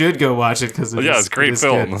 and you should go watch it because it's a great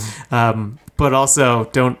film. Good. But also,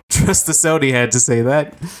 don't trust the Sony head to say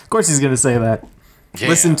that. Of course, he's going to say that. Yeah.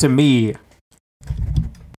 Listen to me.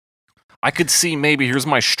 I could see maybe, here's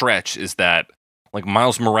my stretch, is that like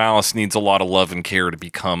Miles Morales needs a lot of love and care to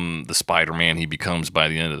become the Spider-Man he becomes by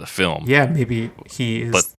the end of the film. Yeah, maybe he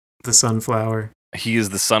is the sunflower. He is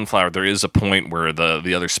the sunflower. There is a point where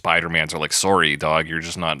the other Spider-Mans are like, sorry, dog, you're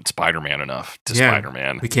just not Spider-Man enough to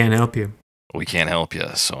Spider-Man. We can't help you. We can't help you.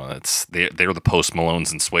 So they're the Post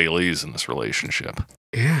Malones and Swae Lees in this relationship.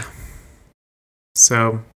 Yeah.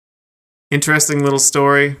 So, interesting little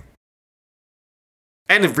story.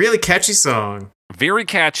 And a really catchy song. Very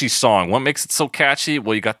catchy song. What makes it so catchy?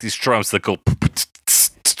 Well, you got these drums that go...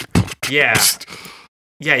 Yeah.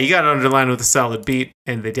 Yeah, you got to underline with a solid beat,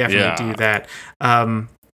 and they definitely do that. Kind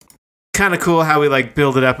of cool how we like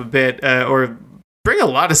build it up a bit, or bring a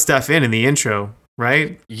lot of stuff in the intro,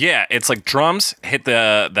 right? Yeah, it's like drums, hit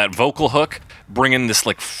that vocal hook, bring in this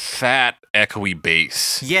like fat, echoey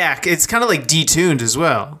bass. Yeah, it's kind of like detuned as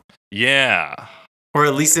well. Yeah. Or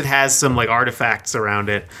at least it has some like artifacts around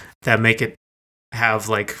it that make it have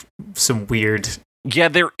like some weird. Yeah,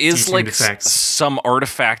 there is like effects. Some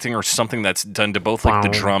artifacting or something that's done to both like the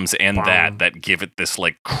drums and that give it this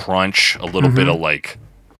like crunch, a little bit of like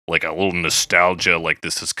a little nostalgia, like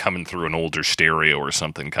this is coming through an older stereo or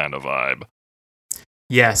something kind of vibe.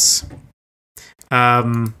 Yes.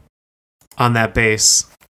 On that bass,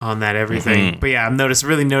 on that everything. But yeah, I'm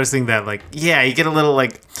really noticing that like, yeah, you get a little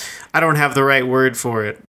like, I don't have the right word for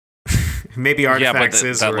it. Maybe artifacts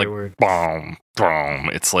is the right word. Boom, boom.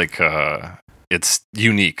 It's like, it's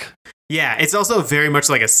unique. Yeah, it's also very much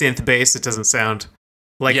like a synth bass. It doesn't sound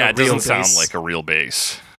like a real bass. Yeah, it doesn't sound like a real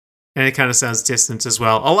bass. And it kind of sounds distant as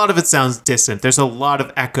well. A lot of it sounds distant. There's a lot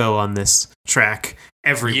of echo on this track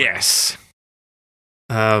everywhere. Yes.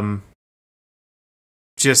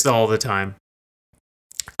 Just all the time.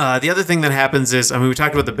 The other thing that happens is, I mean, we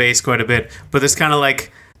talked about the bass quite a bit, but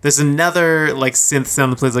there's another like synth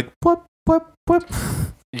sound that plays like whoop, whoop, whoop.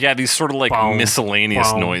 Yeah, these sort of like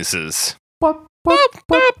miscellaneous noises. Whoop, whoop,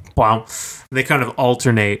 whoop, whoop. They kind of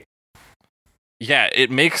alternate. Yeah, it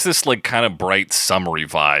makes this like kind of bright summery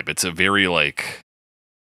vibe. It's a very like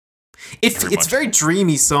It's very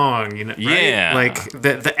dreamy song, you know, right? Yeah. Like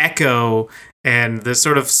the echo and the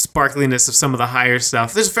sort of sparkliness of some of the higher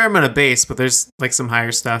stuff. There's a fair amount of bass, but there's like some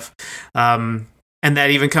higher stuff. And that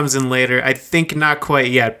even comes in later. I think not quite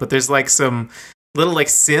yet, but there's like some little like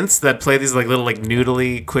synths that play these like little like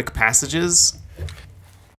noodly quick passages.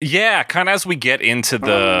 Yeah, kind of as we get into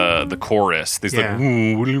the chorus. These Yeah.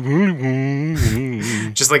 like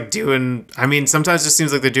Just like doing, I mean, sometimes it just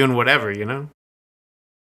seems like they're doing whatever, you know?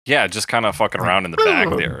 yeah, just kind of fucking around in the back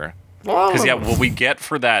there. Because yeah, what we get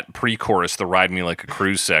for that pre-chorus, the "Ride Me Like a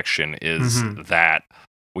Cruise" section, is that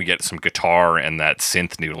we get some guitar and that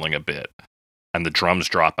synth noodling a bit, and the drums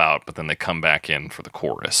drop out, but then they come back in for the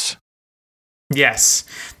chorus. Yes.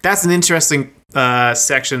 That's an interesting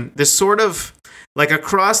section. There's sort of like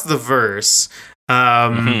across the verse,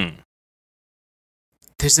 there's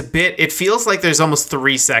a bit, it feels like there's almost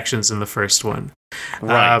 3 sections in the first one.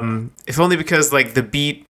 Right. If only because like the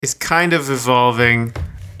beat is kind of evolving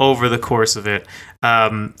over the course of it.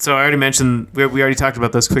 So I already mentioned, we already talked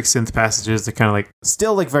about those quick synth passages. They're kind of like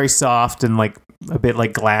still like very soft and like a bit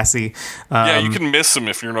like glassy. Yeah, you can miss them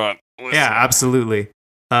if you're not listening. Yeah, absolutely.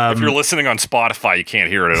 If you're listening on Spotify, you can't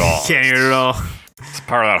hear it at all. Can't hear it at all. It's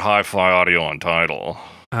part of that hi-fi audio on Tidal.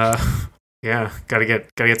 Yeah, gotta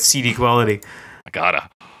get CD quality. I gotta.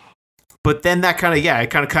 But then that kind of, it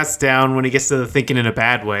kind of cuts down when he gets to the thinking in a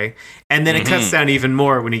bad way. And then it cuts down even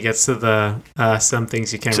more when he gets to the some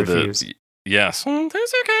things you can't refuse. Yes. Some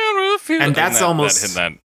things you can't refuse. And that's almost... Hit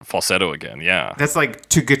that falsetto again, yeah. That's like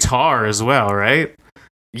to guitar as well, right?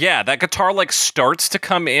 Yeah, that guitar like starts to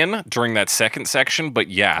come in during that second section, but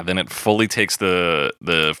yeah, then it fully takes the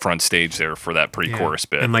front stage there for that pre-chorus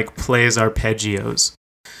bit. And like plays arpeggios.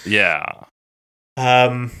 Yeah.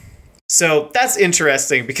 So that's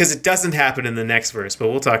interesting because it doesn't happen in the next verse, but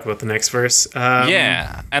we'll talk about the next verse.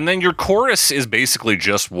 Yeah, and then your chorus is basically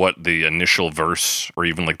just what the initial verse or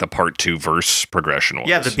even like the part 2 verse progression was.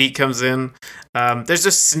 Yeah, the beat comes in. There's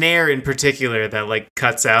a snare in particular that like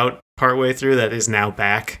cuts out partway through that is now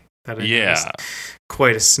back. That is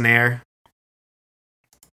quite a snare.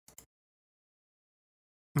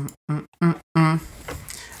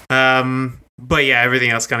 But yeah, everything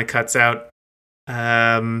else kind of cuts out.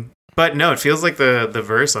 But no, it feels like the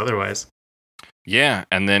verse otherwise. Yeah,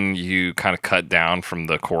 and then you kind of cut down from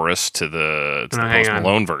the chorus to the hang Post on.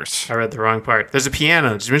 Malone verse. I read the wrong part. There's a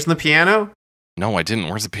piano. Did you mention the piano? No, I didn't.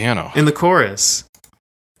 Where's the piano? In the chorus.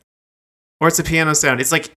 Or it's a piano sound.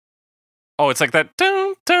 It's like... Oh, it's like that.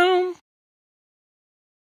 Dum, dum.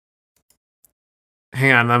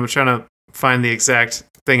 Hang on, I'm trying to find the exact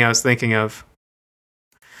thing I was thinking of.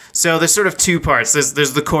 So there's sort of 2 parts.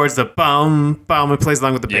 There's the chords, the bum, bum, it plays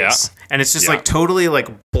along with the bass. And it's just like totally like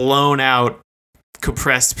blown out,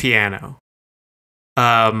 compressed piano.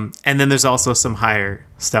 And then there's also some higher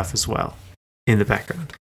stuff as well in the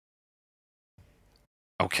background.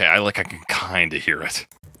 Okay, I can kind of hear it.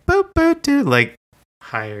 Boop, boop, doo, like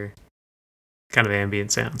higher kind of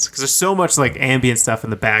ambient sounds. Because there's so much like ambient stuff in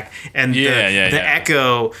the back. And the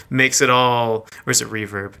echo makes it all, or is it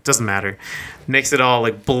reverb? Doesn't matter. Makes it all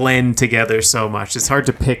like blend together so much. It's hard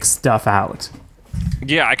to pick stuff out.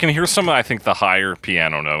 Yeah, I can hear some of, I think, the higher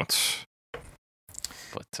piano notes.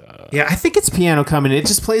 But yeah, I think it's piano coming. It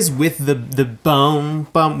just plays with the bum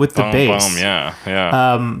with the bass. Bum, yeah.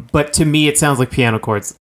 But to me, it sounds like piano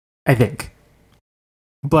chords. I think.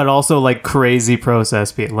 But also like crazy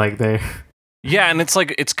process beat, like they. Yeah, and it's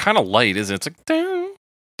like it's kind of light, isn't it? It's like down,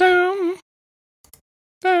 down,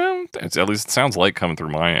 down. At least it sounds light coming through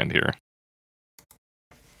my end here.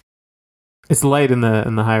 It's light in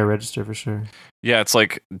the higher register for sure. Yeah, it's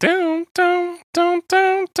like down, down, down,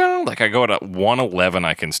 down, down. Like I go at 111,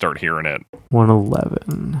 I can start hearing it.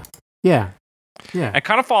 111. Yeah. Yeah. It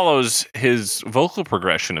kind of follows his vocal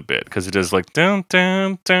progression a bit because it is like down,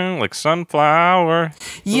 down, down, like sunflower.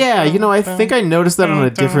 Yeah, I think I noticed that on a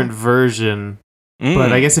different version,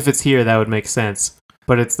 but I guess if it's here, that would make sense.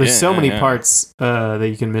 But there's so many parts that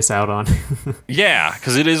you can miss out on. Yeah,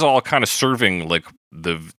 because it is all kind of serving like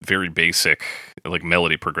the very basic like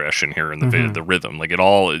melody progression here in the rhythm. Like it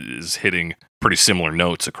all is hitting pretty similar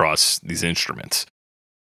notes across these instruments.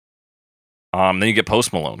 Then you get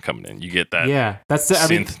Post Malone coming in. You get that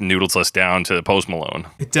synth noodles us down to Post Malone.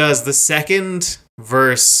 It does. The second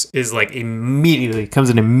verse is like comes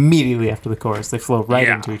in immediately after the chorus. They flow right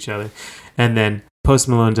into each other. And then Post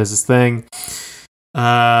Malone does his thing.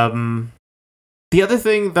 The other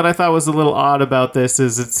thing that I thought was a little odd about this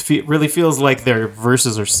is it really feels like their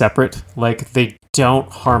verses are separate. Like they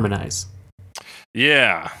don't harmonize.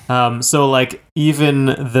 Yeah. So like even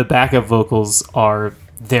the backup vocals are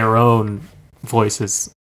their own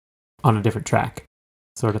voices on a different track,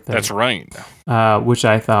 sort of thing. That's right. Which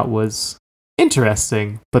I thought was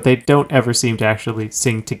interesting, but they don't ever seem to actually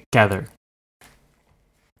sing together.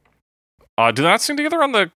 Do they not sing together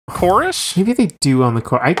on the chorus? Maybe they do on the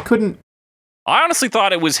chorus. I honestly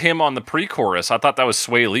thought it was him on the pre-chorus. I thought that was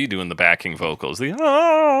Swae Lee doing the backing vocals.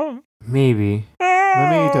 Maybe. Let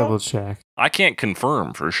me double check. I can't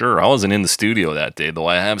confirm for sure. I wasn't in the studio that day, though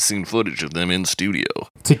I have seen footage of them in studio.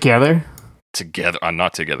 Together? Together.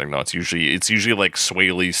 Not together, no. It's usually like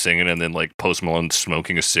Swae Lee singing and then like Post Malone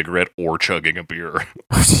smoking a cigarette or chugging a beer.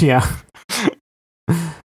 Yeah.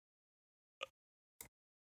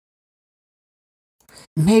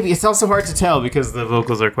 Maybe. It's also hard to tell because the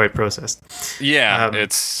vocals are quite processed. Yeah,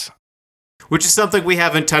 which is something we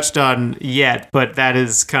haven't touched on yet, but that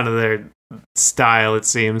is kind of their style, it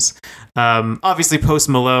seems. Obviously, Post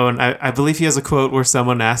Malone, I believe he has a quote where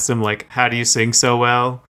someone asked him, like, how do you sing so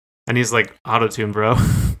well? And he's like, auto-tune, bro.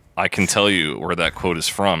 I can tell you where that quote is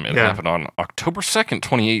from. It happened on October 2nd,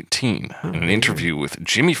 2018, in an interview with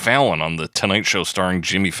Jimmy Fallon on The Tonight Show starring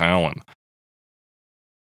Jimmy Fallon.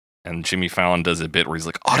 And Jimmy Fallon does a bit where he's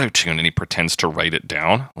like, auto-tune, and he pretends to write it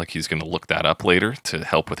down, like he's going to look that up later to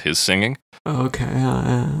help with his singing. Okay.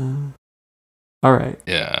 All right.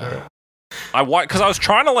 Yeah. Because I was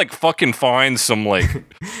trying to like fucking find some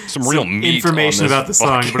real meat information about the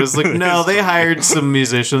song, but it's like, no, they hired some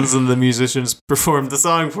musicians and the musicians performed the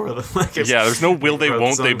song for them. There's no will they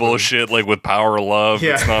won't they bullshit like with Power of Love.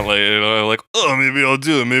 Yeah. It's not like oh, maybe I'll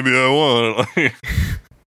do it, maybe I won't.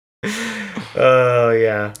 Oh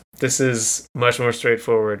yeah, this is much more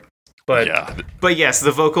straightforward. But yes,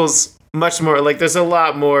 the vocals much more like there's a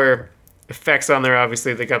lot more effects on there.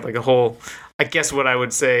 Obviously, they got like a whole. I guess what I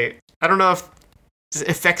would say. I don't know if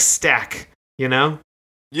effects stack, you know?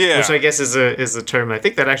 Yeah. Which I guess is a term I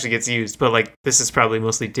think that actually gets used, but like this is probably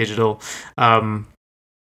mostly digital.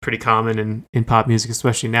 Pretty common in pop music,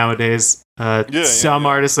 especially nowadays. Some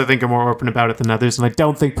artists I think are more open about it than others, and I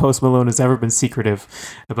don't think Post Malone has ever been secretive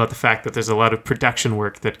about the fact that there's a lot of production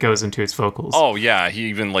work that goes into his vocals. Oh yeah, he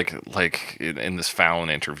even like in this Fallon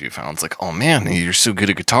interview, Fallon's like, "Oh man, you're so good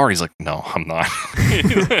at guitar." He's like, "No, I'm not."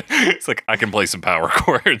 It's like I can play some power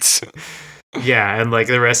chords. Yeah, and like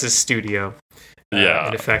the rest is studio.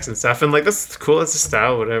 And effects and stuff, and like that's cool. It's a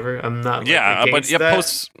style, whatever. I'm not.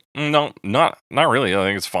 No, not really. I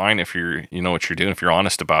think it's fine if you know what you're doing, if you're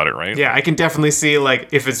honest about it, right? Yeah, I can definitely see like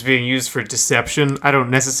if it's being used for deception. I don't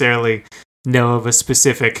necessarily know of a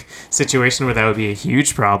specific situation where that would be a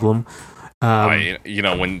huge problem. When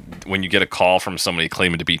you get a call from somebody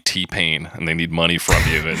claiming to be T-Pain and they need money from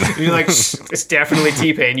you, and you're like, it's definitely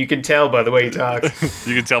T-Pain. You can tell by the way he talks.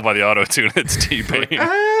 You can tell by the auto-tune it's T-Pain.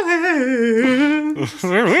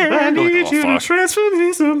 I need you to transfer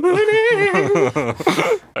me some money.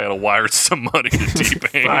 I gotta wire some money to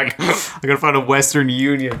T-Pain. Fuck. I gotta find a Western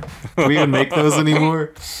Union. Do we even make those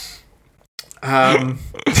anymore?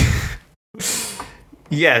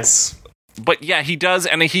 Yes. But yeah, he does,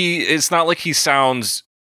 and it's not like he sounds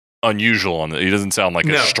unusual on it. He doesn't sound like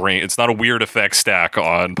a strange. It's not a weird effect stack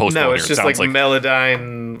on Post Malone. No, it's just like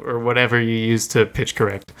Melodyne or whatever you use to pitch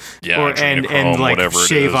correct. Yeah, and like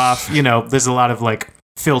shave off. You know, there's a lot of like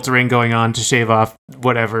filtering going on to shave off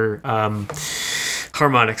whatever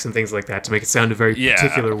harmonics and things like that to make it sound a very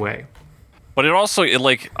particular way. But it also,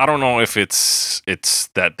 I don't know if it's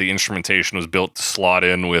that the instrumentation was built to slot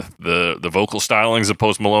in with the vocal stylings of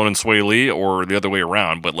Post Malone and Swae Lee, or the other way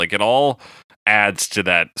around. But like it all adds to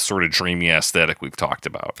that sort of dreamy aesthetic we've talked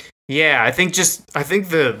about. Yeah, I think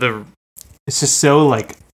the it's just so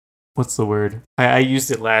like, what's the word? I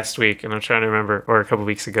used it last week, and I'm trying to remember, or a couple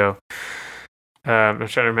weeks ago. I'm trying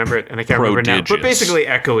to remember it, and I can't remember now. But basically,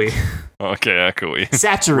 echoey. Okay, echoey.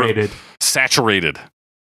 Saturated. Saturated.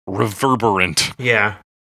 Reverberant. Yeah,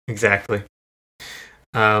 exactly.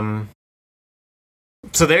 So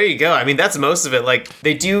there you go. I mean, that's most of it. Like,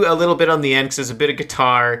 they do a little bit on the end because there's a bit of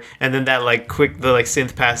guitar, and then that like the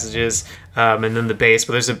synth passages, and then the bass.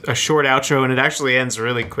 But there's a short outro, and it actually ends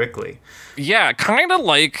really quickly. Yeah, kind of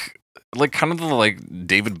like kind of the like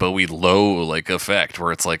David Bowie low like effect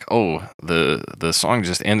where it's like, oh, the song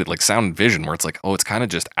just ended, like Sound and Vision, where it's like, oh, it's kind of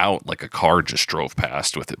just out, like a car just drove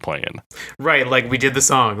past with it playing. Right, like we did the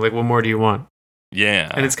song. Like, what more do you want?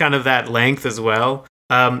 Yeah. And it's kind of that length as well.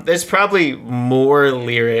 There's probably more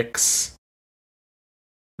lyrics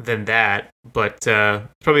than that, but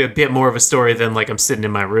probably a bit more of a story than like I'm sitting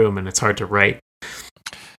in my room and it's hard to write.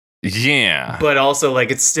 Yeah. But also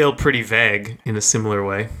like it's still pretty vague in a similar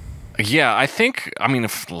way. Yeah, I think, I mean,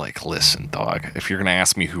 if, like, listen, dog, if you're going to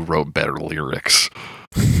ask me who wrote better lyrics,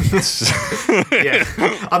 Yeah,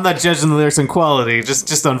 I'm not judging the lyrics on quality,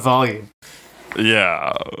 just on volume.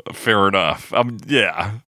 yeah, fair enough.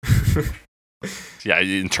 Yeah. Yeah,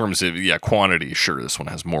 in terms of, quantity, sure, this one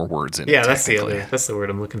has more words in it. Yeah, that's technically. that's the word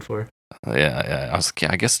I'm looking for. Yeah. I was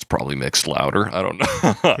like, I guess it's probably mixed louder. I don't know.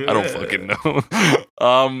 I don't fucking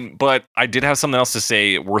know. But I did have something else to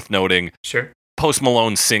say worth noting. Sure. Post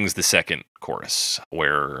Malone sings the second chorus,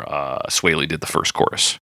 where Swae did the first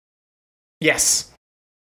chorus. Yes,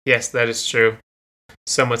 that is true.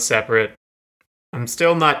 Somewhat separate. I'm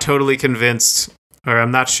still not totally convinced, or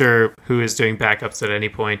I'm not sure who is doing backups at any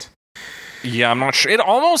point. Yeah, I'm not sure. It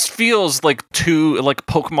almost feels like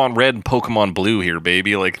Pokemon Red and Pokemon Blue here,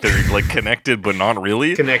 baby. Like they're like connected, but not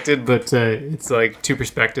really. Connected, but it's like two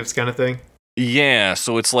perspectives kind of thing. Yeah,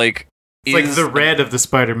 so it's like... It's like the red of the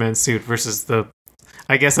Spider-Man suit versus the...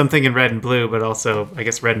 I guess I'm thinking red and blue, but also I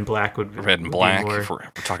guess red and black would be... Red and black, if we're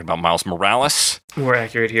talking about Miles Morales. More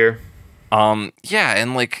accurate here. Yeah,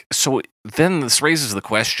 and like, so then this raises the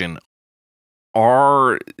question...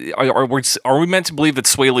 Are we meant to believe that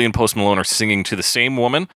Swae and Post Malone are singing to the same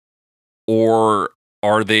woman, or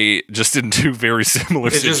are they just in two very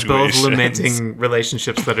similar situations? Just both lamenting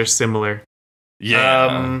relationships that are similar.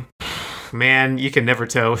 Yeah. Man, you can never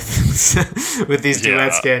tell with these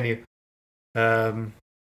duets, can you? I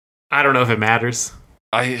don't know if it matters.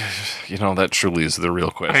 That truly is the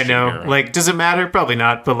real question. I know. Here. Like, does it matter? Probably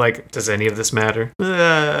not. But like, does any of this matter?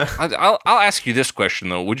 I'll ask you this question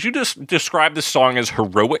though. Would you just describe this song as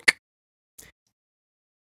heroic?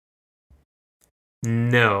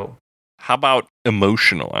 No. How about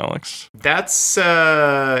emotional, Alex? That's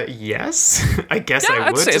yes. I guess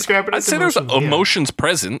I would describe it as emotional. I'd say there's emotions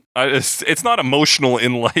present. It's not emotional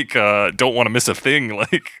in like don't want to miss a thing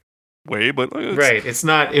like way, but right. It's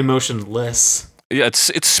not emotionless. Yeah, it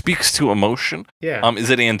speaks to emotion. Yeah. Is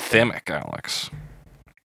it anthemic, Alex?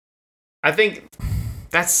 I think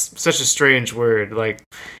that's such a strange word. Like,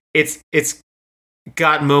 it's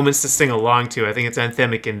got moments to sing along to. I think it's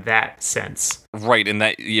anthemic in that sense. Right, in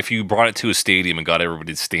that if you brought it to a stadium and got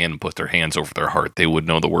everybody to stand and put their hands over their heart, they would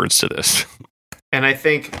know the words to this. And I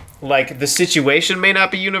think, like, the situation may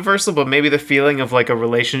not be universal, but maybe the feeling of, like, a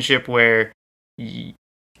relationship where...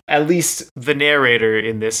 at least the narrator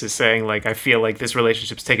in this is saying, like, I feel like this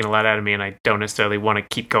relationship's taking a lot out of me and I don't necessarily want to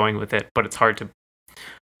keep going with it, but it's hard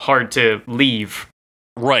to leave.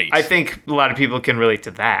 Right. I think a lot of people can relate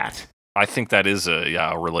to that. I think that is a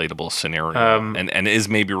relatable scenario. And is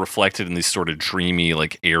maybe reflected in these sort of dreamy,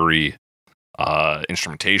 like, airy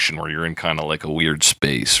instrumentation where you're in kind of like a weird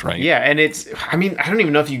space, right? Yeah, and I don't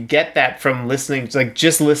even know if you get that from listening, like,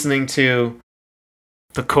 just listening to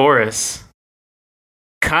the chorus.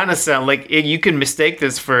 Kind of sound like you can mistake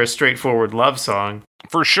this for a straightforward love song.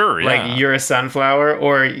 For sure, yeah. Like, you're a sunflower,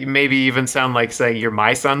 or maybe even sound like saying you're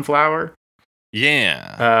my sunflower.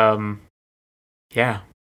 Yeah. Yeah.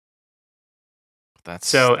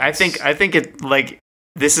 That's I think it, like,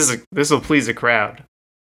 this will please a crowd.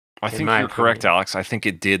 I think you're correct, Alex. I think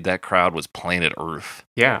it did. That crowd was planet Earth.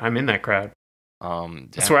 Yeah, I'm in that crowd.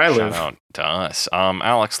 That's where I live. Shout out to us.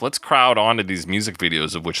 Alex, let's crowd onto these music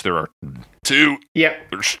videos, of which there are two. Yep.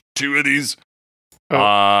 There's two of these.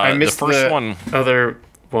 I missed the first one. Other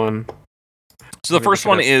one. So the first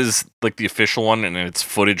one is like the official one, and it's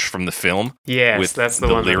footage from the film. Yes, with that's the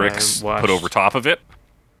one lyrics that I watched. put over top of it.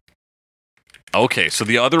 Okay, so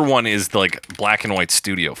the other one is like black and white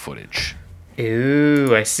studio footage.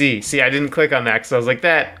 Ooh, I see. See, I didn't click on that because I was like,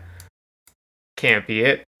 that can't be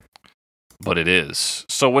it. But it is.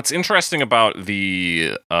 So what's interesting about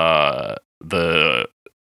the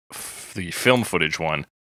film footage one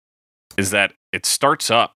is that it starts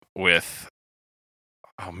up with,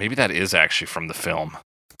 maybe that is actually from the film.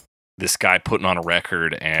 This guy putting on a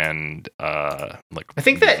record and like, I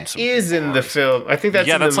think that is in the film. I think that's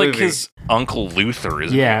in the movie. Like his Uncle Luther,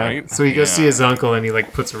 isn't it? Right? So he goes see his uncle and he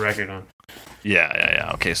like puts a record on. Yeah.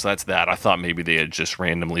 Okay, so that's that. I thought maybe they had just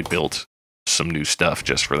randomly built some new stuff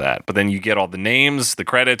just for that. But then you get all the names, the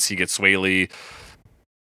credits, you get Swae,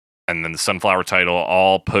 and then the Sunflower title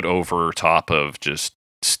all put over top of just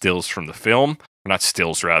stills from the film. Or not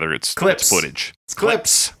stills, rather, it's clips. It's footage. It's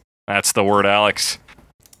clips. That's the word, Alex.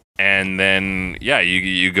 And then,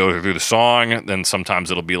 you go through the song, then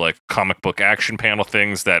sometimes it'll be like comic book action panel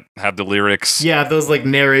things that have the lyrics. Yeah, those like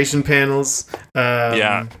narration panels. Other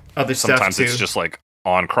sometimes stuff too. Sometimes it's just like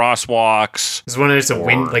on crosswalks. There's one there's a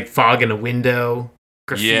like fog in a window.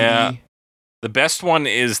 Graffiti. Yeah. The best one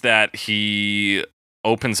is that he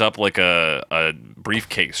opens up like a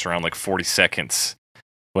briefcase around like 40 seconds,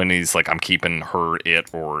 when he's like, I'm keeping her,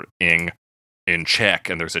 it, or ing in check,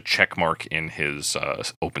 and there's a check mark in his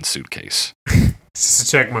open suitcase. It's just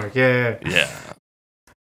a check mark. Yeah.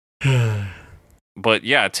 Yeah. But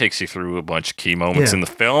yeah, it takes you through a bunch of key moments Yeah. in the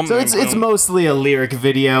film. So it's mostly a lyric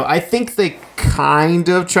video. I think they kind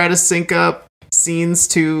of try to sync up scenes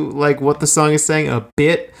to like what the song is saying a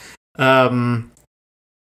bit. One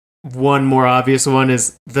more obvious one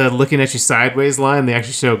is the looking at you sideways line. They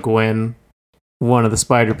actually show Gwen, one of the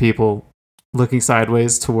spider people, looking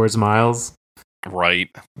sideways towards Miles, right.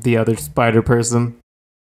 the other spider person.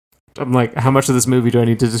 I'm like, how much of this movie do I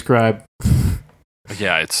need to describe?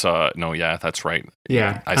 Yeah, it's no, yeah, that's right.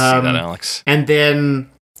 Yeah, I see that, Alex. And then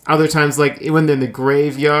other times, like when they're in the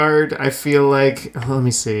graveyard, I feel like let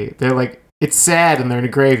me see, they're like, it's sad and they're in a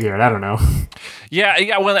graveyard. I don't know.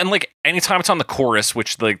 Yeah. Well, and like anytime it's on the chorus,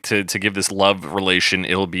 which like to give this love relation,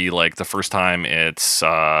 it'll be like the first time it's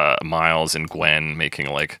Miles and Gwen making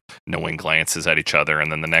like knowing glances at each other,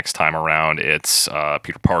 and then the next time around it's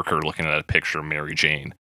Peter Parker looking at a picture of Mary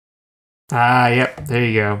Jane. Ah, yep. There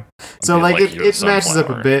you go. So like it matches up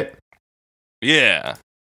a bit. Yeah.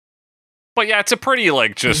 But yeah, it's a pretty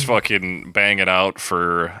like just fucking bang it out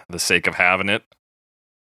for the sake of having it.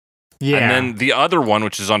 Yeah. And then the other one,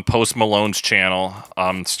 which is on Post Malone's channel,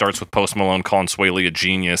 starts with Post Malone calling Swae a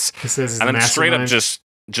genius. He says he's and the then straight up mastermind.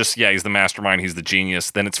 just yeah, he's the mastermind, he's the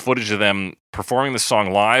genius. Then it's footage of them performing the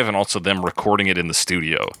song live and also them recording it in the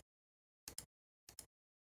studio.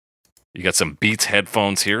 You got some Beats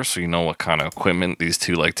headphones here, so you know what kind of equipment these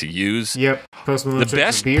two like to use. Yep. Post Malone. The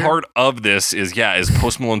best part of this is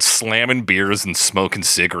Post Malone slamming beers and smoking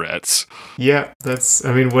cigarettes. Yep. That's.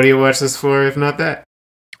 I mean, what do you watch this for if not that?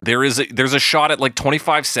 There's a shot at like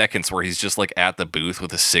 25 seconds where he's just like at the booth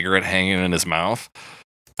with a cigarette hanging in his mouth.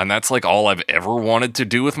 And that's like all I've ever wanted to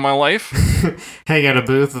do with my life. Hang out a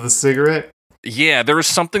booth with a cigarette? Yeah, there is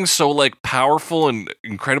something so like powerful and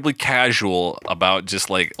incredibly casual about just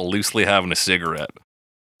like loosely having a cigarette.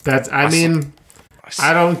 I mean,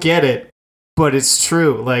 I don't get it, but it's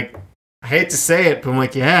true. Like, I hate to say it, but I'm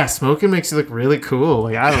like, yeah, smoking makes you look really cool.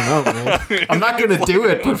 Like, I don't know, man. I'm not gonna do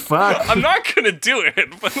it, but fuck. I'm not gonna do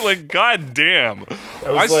it, but like, goddamn.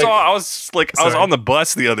 I was on the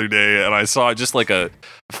bus the other day and I saw just like a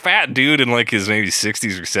fat dude in like his maybe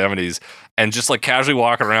 60s or 70s and just like casually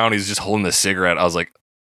walking around. He's just holding a cigarette. I was like,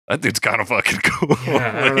 that dude's kind of fucking cool.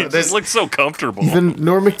 Yeah, He just looks so comfortable. Even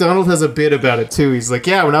Norm Macdonald has a bit about it too. He's like,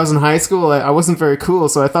 yeah, when I was in high school, I wasn't very cool,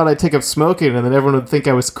 so I thought I'd take up smoking, and then everyone would think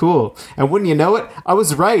I was cool. And wouldn't you know it, I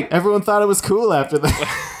was right. Everyone thought I was cool after that.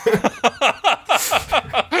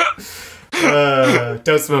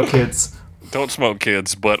 Don't smoke, kids. Don't smoke,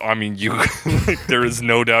 kids. But I mean, you. There is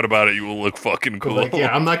no doubt about it. You will look fucking cool. Like,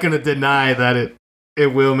 yeah, I'm not gonna deny that it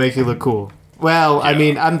will make you look cool. Well, yeah. I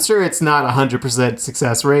mean, I'm sure it's not 100%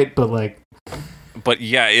 success rate, but like, but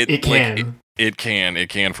yeah, it can. Like, it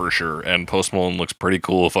can for sure. And Post Malone looks pretty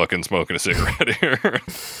cool fucking smoking a cigarette here.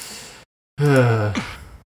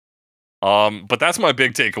 But that's my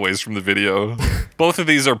big takeaways from the video. Both of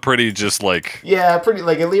these are pretty just like... Yeah, pretty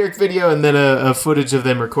like a lyric video and then a footage of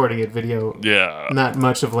them recording it video. Yeah. Not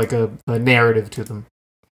much of like a narrative to them.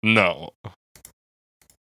 No.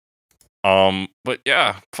 But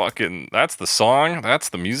yeah, fucking, that's the song. That's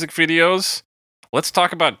the music videos. Let's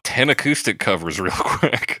talk about 10 acoustic covers real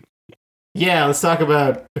quick. Yeah, let's talk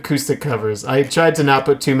about acoustic covers. I tried to not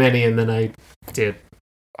put too many, and then I did.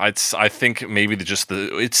 I think maybe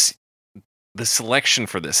it's the selection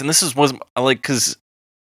for this, and this was like, because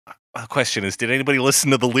the question is, did anybody listen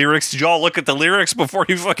to the lyrics? Did y'all look at the lyrics before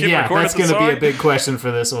you fucking recorded the song? Yeah, that's gonna be a big question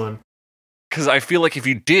for this one. Because I feel like if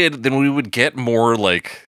you did, then we would get more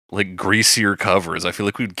like greasier covers. I feel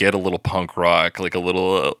like we'd get a little punk rock, like a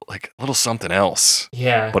little something else.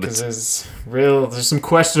 Yeah, but there's some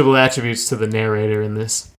questionable attributes to the narrator in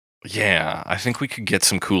this. Yeah, I think we could get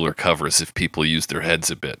some cooler covers if people used their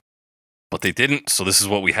heads a bit. But they didn't, so this is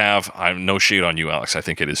what we have. I'm no shade on you, Alex. I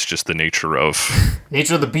think it is just the nature of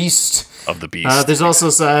the beast. Of the beast. There's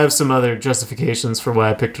also I have some other justifications for why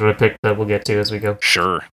I picked what I picked that we'll get to as we go.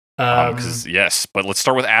 Sure. Yes, but let's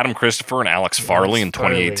start with Adam Christopher and Alex Farley in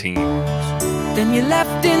 2018. Then you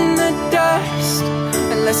left in the dust,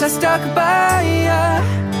 unless I stuck by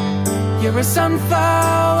ya. You're a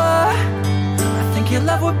sunflower. I think your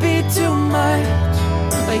love would be too much,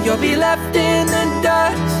 but you'll be left in the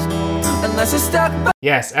dust, unless I stuck by.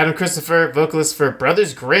 Yes, Adam Christopher, vocalist for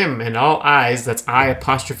Brothers Grimm and All Eyes. That's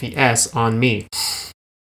I''S on me.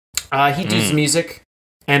 He does music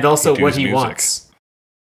and also what he wants.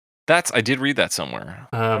 I did read that somewhere.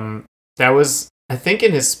 That was I think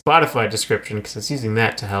in his Spotify description, because it's using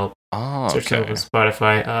that to help. Oh, Search him up okay. on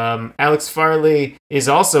Spotify. Alex Farley is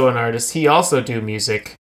also an artist. He also do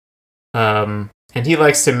music. And he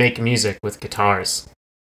likes to make music with guitars.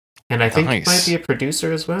 And I think he might Nice. be a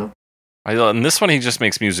producer as well. In this one, he just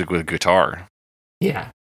makes music with guitar. Yeah.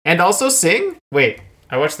 And also sing? Wait,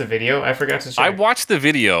 I watched the video. I forgot to check. I watched the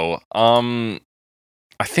video. I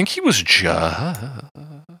think he was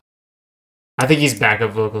I think he's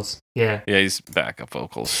backup vocals. Yeah. Yeah, he's backup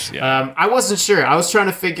vocals. Yeah. I wasn't sure. I was trying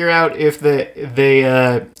to figure out if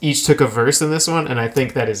they each took a verse in this one, and I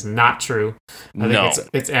think that is not true. I think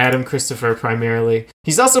it's Adam Christopher primarily.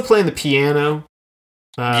 He's also playing the piano.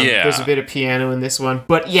 There's a bit of piano in this one,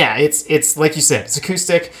 but yeah, it's like you said, it's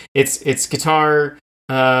acoustic. It's guitar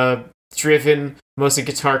driven, mostly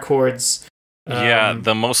guitar chords.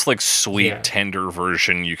 The most like sweet, tender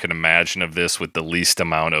version you can imagine of this, with the least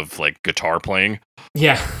amount of like guitar playing.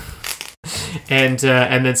 Yeah, and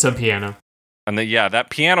then some piano. And then that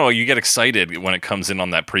piano, you get excited when it comes in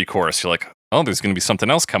on that pre-chorus. You're like, oh, there's gonna be something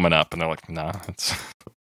else coming up, and they're like, nah,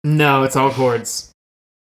 it's all chords.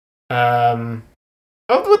 But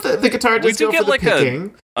the guitar does go for the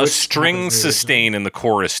picking. A string sustain in the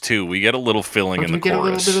chorus too. We get a little filling in the chorus. We get a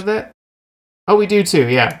little bit of that. Oh, we do too.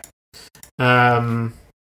 Yeah. Probably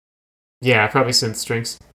synth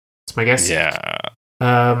strings. That's my guess. Yeah.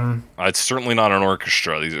 It's certainly not an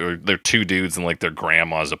orchestra. They're two dudes in like their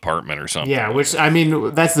grandma's apartment or something. Yeah, which I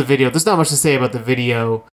mean, that's the video. There's not much to say about the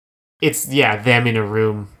video. It's them in a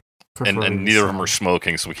room. And neither of them are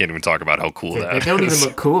smoking, so we can't even talk about how cool that is. They don't even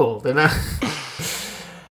look cool. They're not.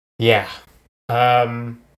 Yeah.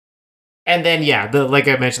 And then like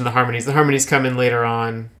I mentioned, the harmonies. The harmonies come in later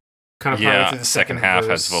on. Kind of partway through the second half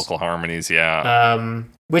has vocal harmonies,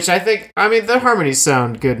 which I think, the harmonies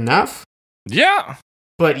sound good enough. Yeah.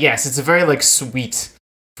 But yes, it's a very like sweet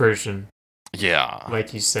version. Yeah.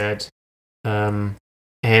 Like you said. And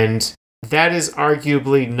that is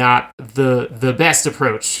arguably not the best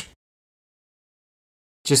approach.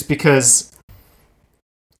 Just because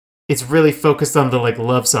it's really focused on the like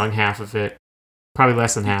love song half of it. Probably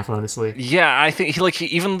less than half, honestly. Yeah, I think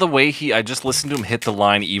even the way I just listened to him hit the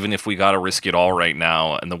line, even if we gotta risk it all right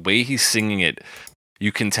now, and the way he's singing it,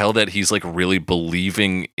 you can tell that he's like really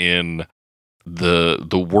believing in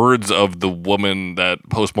the words of the woman that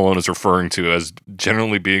Post Malone is referring to as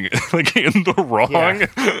generally being like in the wrong.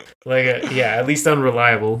 Yeah. At least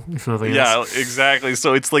unreliable, if nothing else. Yeah, exactly.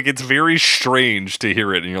 So it's like, it's very strange to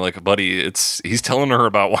hear it, and you're like, buddy, he's telling her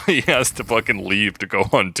about why he has to fucking leave to go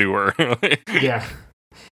on tour. Yeah.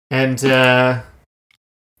 And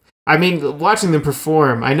watching them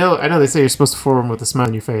perform, I know they say you're supposed to perform with a smile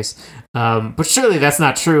on your face. But surely that's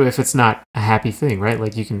not true if it's not a happy thing, right?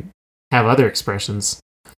 Like, you can have other expressions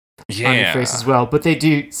on your face as well. But they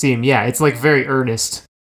do seem, it's like very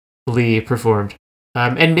earnestly performed.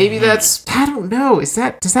 And maybe that's, I don't know, does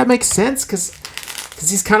that make sense? Because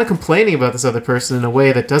he's kind of complaining about this other person in a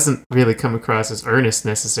way that doesn't really come across as earnest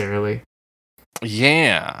necessarily.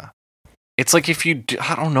 Yeah. It's like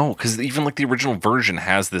I don't know, because even like the original version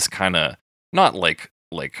has this kind of, not like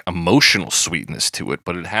emotional sweetness to it,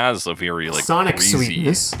 but it has a very like sonic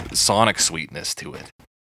sweetness to it.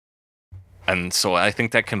 And so I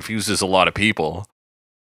think that confuses a lot of people.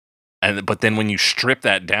 But then when you strip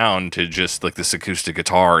that down to just like this acoustic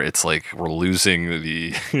guitar, it's like we're losing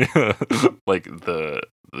the like the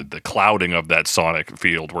clouding of that sonic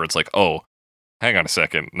field, where it's like, oh, hang on a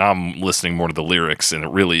second, now I'm listening more to the lyrics, and it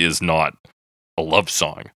really is not a love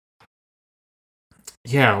song.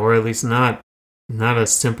 Yeah, or at least not a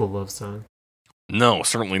simple love song. No,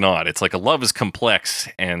 certainly not. It's like, a love is complex,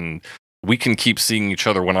 and we can keep seeing each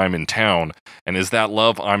other when I'm in town. And is that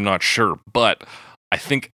love? I'm not sure. But I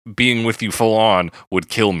think being with you full on would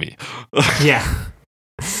kill me. Yeah.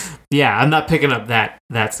 Yeah, I'm not picking up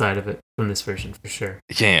that side of it from this version for sure.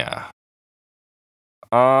 Yeah.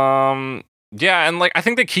 Yeah, and like, I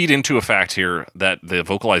think they keyed into a fact here that the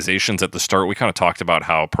vocalizations at the start, we kind of talked about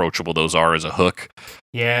how approachable those are as a hook.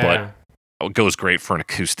 Yeah. But it goes great for an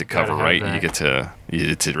acoustic cover, right? You get to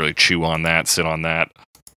really chew on that, sit on that.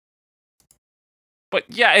 But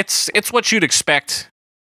yeah, it's what you'd expect.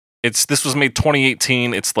 This was made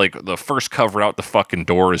 2018. It's like the first cover out the fucking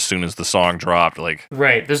door as soon as the song dropped. Like,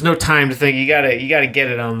 right. There's no time to think. You gotta get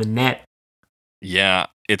it on the net. Yeah,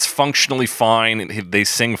 it's functionally fine. They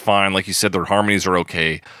sing fine, like you said. Their harmonies are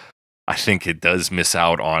okay. I think it does miss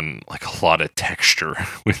out on like a lot of texture,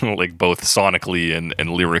 like both sonically and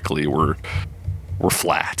lyrically. We're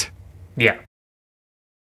flat. Yeah.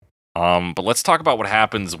 But let's talk about what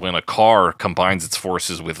happens when a car combines its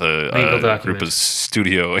forces with a group of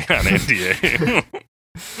studio and NDA.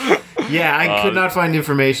 Yeah, I could not find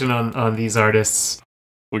information on these artists.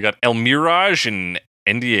 We got El Mirage and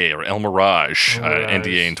NDA, or El Mirage,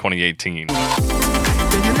 NDA in 2018.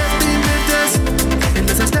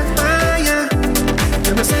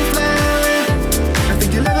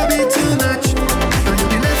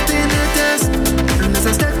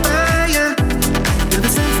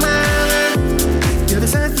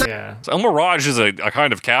 Yeah. So El Mirage is a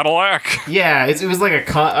kind of Cadillac. Yeah, it was like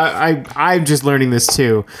I'm just learning this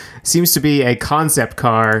too. Seems to be a concept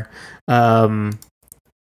car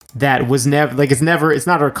that was never like it's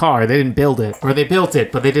not a car. They didn't build it, or they built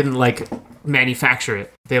it, but they didn't like manufacture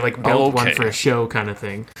it. They like built one for a show kind of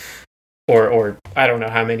thing. Or I don't know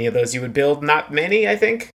how many of those you would build. Not many, I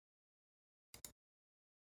think.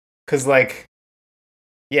 Cuz like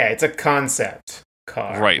yeah, it's a concept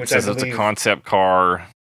car. Right, which says it's a concept car.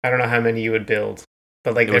 I don't know how many you would build.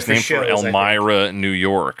 But like It was named for shows, Elmira, New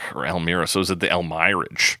York, or Elmira. So is it the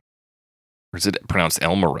Elmirage? Or is it pronounced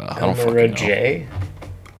Elmira? I don't fucking know. Elmira J.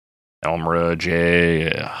 Elmira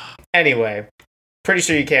J. Anyway, pretty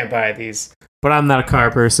sure you can't buy these. But I'm not a car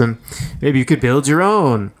person. Maybe you could build your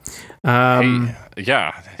own.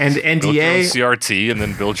 Yeah. And Build your own NDA. CRT and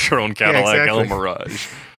then build your own Cadillac exactly.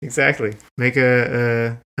 Elmirage. Exactly. Make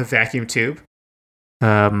a vacuum tube.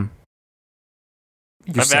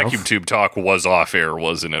 Yourself. That vacuum tube talk was off air,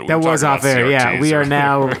 wasn't it? That was off air, yeah. We are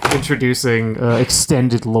now introducing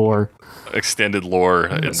extended lore. Extended lore.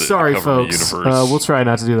 In the Sorry, government folks. universe. We'll try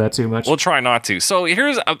not to do that too much. We'll try not to. So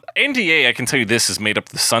here's NDA. I can tell you this is made up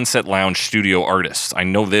of the Sunset Lounge studio artists. I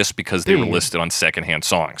know this because they were listed on Secondhand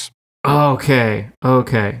Songs. Okay.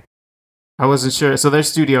 I wasn't sure. So they're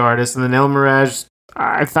studio artists, and then El Mirage,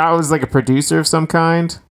 I thought it was like a producer of some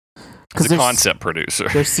kind. He's a concept producer.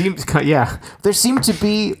 There's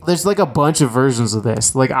like a bunch of versions of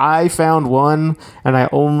this. Like I found one, and I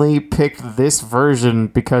only picked this version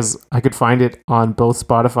because I could find it on both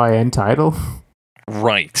Spotify and Tidal.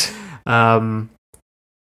 Right.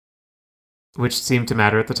 Which seemed to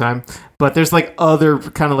matter at the time. But there's like other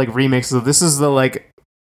kind of like remixes. This is the like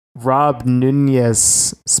Rob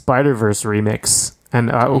Nunez Spider-Verse remix.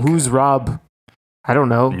 And who's Rob? I don't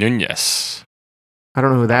know. Nunez. I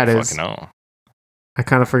don't know who that is. I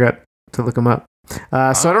kind of forgot to look him up.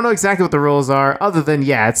 So I don't know exactly what the rules are, other than,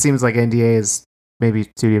 yeah, it seems like NDA is maybe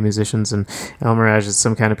studio musicians and El Mirage is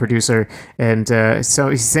some kind of producer. And so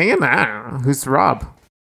he's singing, I don't know, who's Rob?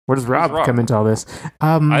 Where does Rob come into all this?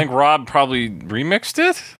 I think Rob probably remixed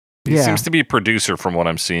it. He seems to be a producer from what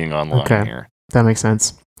I'm seeing online here. That makes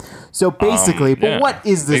sense. So basically, but what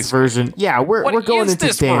is this version? Yeah, we're going into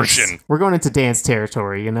dance. Version? We're going into dance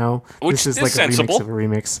territory, you know? Which this is like sensible. A remix of a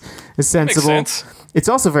remix. It's sensible. Makes sense. It's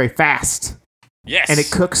also very fast. Yes. And it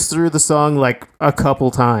cooks through the song like a couple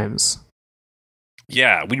times.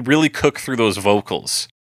 Yeah, we really cook through those vocals.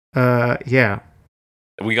 Yeah.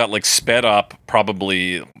 We got like sped up,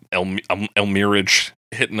 probably El Mirage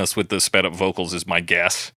hitting us with the sped up vocals is my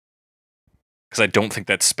guess. Because I don't think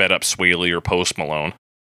that's sped up Swae or Post Malone.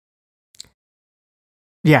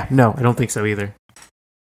 Yeah, no, I don't think so either.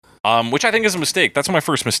 Which I think is a mistake. That's my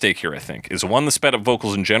first mistake here, I think. Is one, the sped up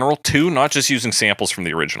vocals in general. Two, not just using samples from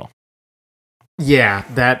the original. Yeah,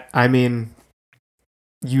 I mean,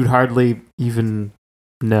 you'd hardly even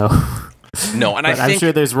know. No, and I'm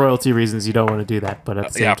sure there's royalty reasons you don't want to do that, but at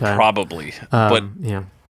the same time. Probably. But yeah.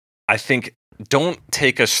 I think don't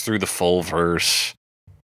take us through the full verse.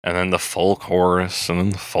 And then the full chorus, and then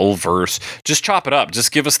the full verse. Just chop it up.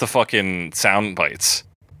 Just give us the fucking sound bites.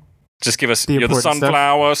 Just give us the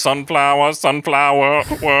sunflower,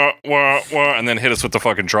 and then hit us with the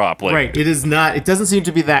fucking drop. Like, right. It is not. It doesn't seem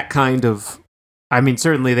to be that kind of. I mean,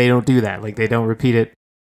 certainly they don't do that. Like they don't repeat it.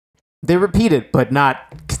 They repeat it, but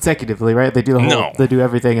not consecutively, right? They do the whole. No. They do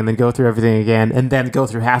everything and then go through everything again, and then go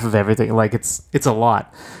through half of everything. Like it's a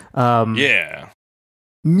lot. Yeah.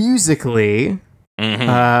 Musically.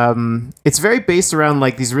 Mm-hmm. It's very based around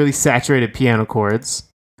like these really saturated piano chords.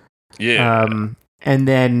 Yeah. And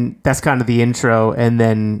then that's kind of the intro, and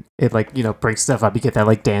then it like, you know, breaks stuff up. You get that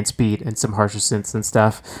like dance beat and some harsher synths and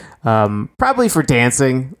stuff. Probably for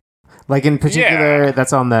dancing. Like in particular,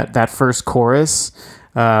 that's on that first chorus.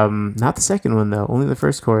 Not the second one though. Only the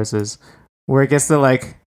first choruses, where it gets the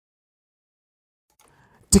like.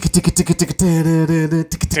 You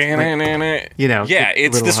know, yeah,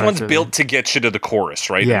 it's this one's built to get you to the chorus,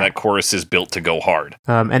 right? Yeah. And that chorus is built to go hard.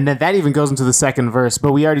 And then that even goes into the second verse,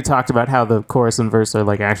 but we already talked about how the chorus and verse are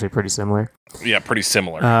like actually pretty similar. Yeah, pretty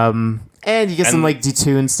similar. And you get some like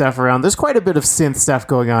detuned stuff around. There's quite a bit of synth stuff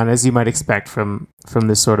going on, as you might expect from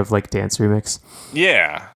this sort of like dance remix.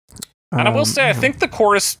 Yeah. And I will say, I think the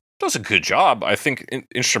chorus does a good job. I think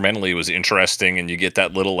instrumentally it was interesting, and you get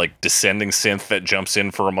that little like descending synth that jumps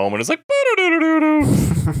in for a moment. It's like,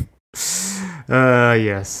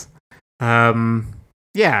 yes.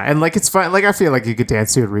 Yeah, and like it's fine. Like I feel like you could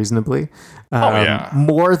dance to it reasonably. Yeah.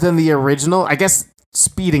 More than the original. I guess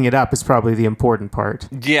speeding it up is probably the important part.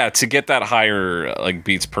 Yeah, to get that higher like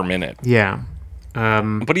beats per minute. Yeah.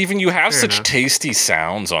 But even you have fair such enough. tasty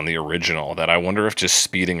sounds on the original that I wonder if just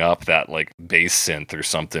speeding up that like bass synth or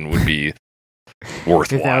something would be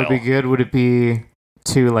worthwhile. If that would be good, would it be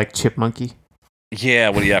too like chipmunky? Yeah,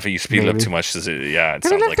 what do you have? If you speed it up Maybe. too much, does it? Yeah, it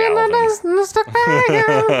sounds like Alvin.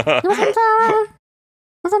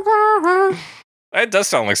 It does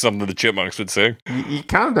sound like something the Chipmunks would say. He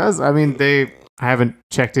kind of does. I mean, I haven't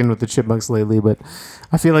checked in with the Chipmunks lately, but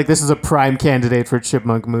I feel like this is a prime candidate for a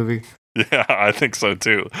Chipmunk movie. Yeah, I think so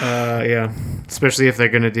too. Yeah. Especially if they're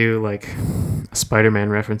going to do like a Spider-Man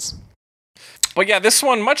reference. But yeah, this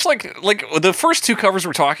one, much like the first two covers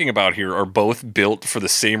we're talking about here, are both built for the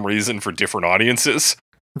same reason for different audiences.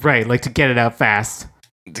 Right, like to get it out fast.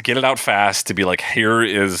 To get it out fast, to be like, here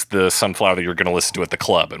is the Sunflower that you're going to listen to at the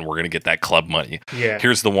club, and we're going to get that club money. Yeah.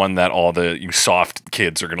 Here's the one that all you soft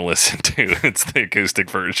kids are going to listen to. It's the acoustic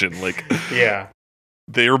version. Like, Yeah.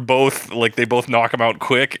 they're both, like, they both knock them out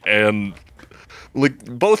quick, and, like,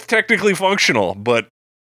 both technically functional, but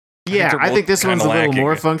Yeah, I think this one's a little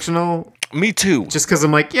more lacking. functional. Me too. Just because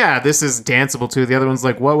I'm like, yeah, this is danceable too. The other one's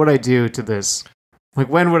like, what would I do to this? Like,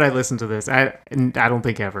 when would I listen to this? I don't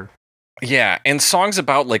think ever. Yeah, and songs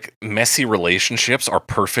about, like, messy relationships are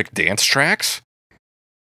perfect dance tracks.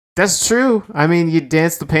 That's true. I mean, you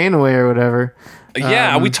dance the pain away or whatever.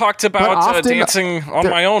 Yeah, we talked about often Dancing on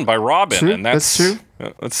My Own by Robin, True, and that's true.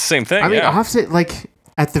 That's the same thing. I mean, yeah. often, like,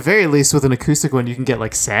 at the very least, with an acoustic one, you can get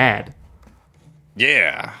like sad,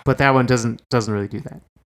 Yeah. but that one doesn't really do that.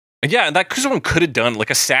 Yeah, and that acoustic one could have done,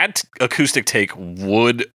 like, a sad acoustic take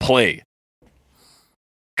would play.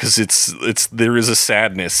 Because there is a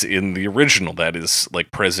sadness in the original that is, like,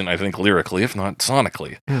 present, I think, lyrically, if not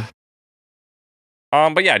sonically. Yeah.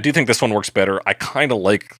 But yeah, I do think this one works better. I kind of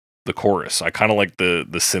like the chorus. I kind of like the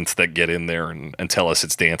synths that get in there and tell us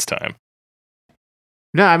it's dance time.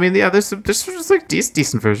 No, I mean, yeah, there's just like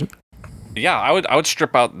decent version. Yeah, I would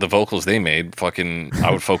strip out the vocals they made. I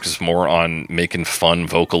would focus more on making fun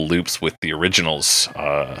vocal loops with the original's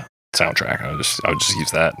soundtrack. I would just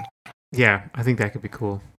use that. Yeah, I think that could be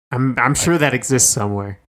cool. I'm sure that exists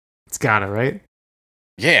somewhere. It's gotta, right?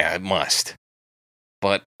 Yeah, it must.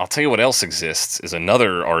 But I'll tell you what else exists is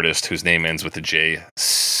another artist whose name ends with a J,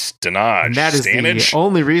 Stanage. And that is Stanage? the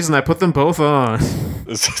only reason I put them both on.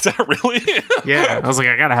 Is that really? Yeah, I was like,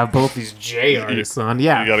 I gotta have both these J artists on.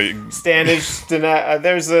 Yeah, You gotta, Stanage.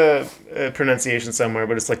 There's a pronunciation somewhere,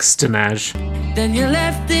 but it's like Stanage. Then you're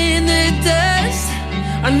left in the dust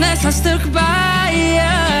unless I stuck by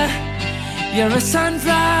you. You're a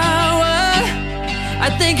sunflower. I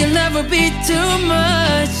think you'll never be too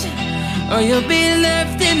much, or you'll be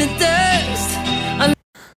left in the dust.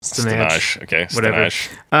 Stanage. Okay, Whatever.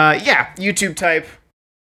 Stanage. Yeah, YouTube type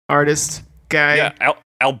artist guy. Yeah,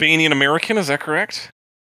 Albanian American, is that correct?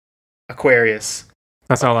 Aquarius.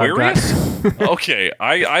 That's all Aquarius? I've got. Okay,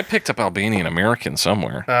 I picked up Albanian American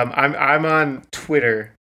somewhere. I'm on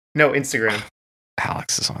Twitter. No, Instagram.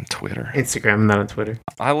 Alex is on Twitter. Instagram, I'm not on Twitter.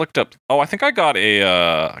 I looked up. Oh, I think I got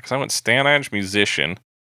because I went Stanage musician,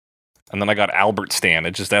 and then I got Albert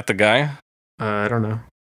Stanage. Is that the guy? I don't know.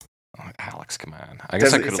 Oh, Alex, come on. I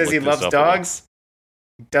guess I could It have says he looked this loves up a little. dogs.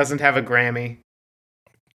 Doesn't have a Grammy.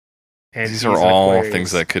 And These he's are an all Aquarius.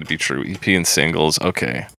 things that could be true. EP and singles.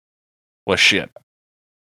 Okay. Well, shit.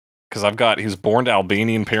 Because he was born to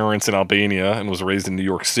Albanian parents in Albania and was raised in New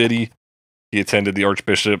York City. He attended the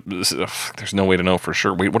Archbishop. There's no way to know for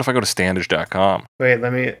sure. Wait, what if I go to standage.com? Wait,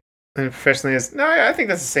 let me professionally. No, I think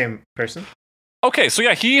that's the same person. Okay, so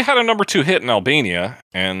yeah, he had a number 2 hit in Albania.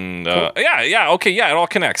 And Cool. okay, it all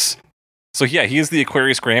connects. So yeah, he is the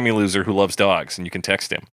Aquarius Grammy loser who loves dogs, and you can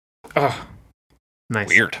text him. Oh, nice.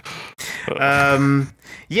 Weird.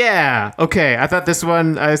 Yeah. Okay. I thought this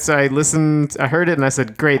one. I listened. I heard it, and I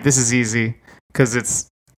said, "Great, this is easy," because it's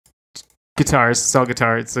guitars. It's all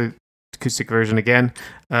guitar. It's a acoustic version again.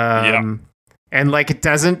 And like it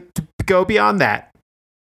doesn't go beyond that.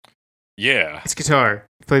 Yeah. It's guitar.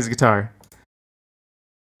 He plays guitar.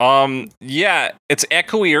 Yeah, it's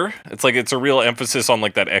echoier. It's a real emphasis on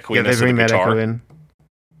like that Yeah, echoiness they bring of the that guitar. echo in.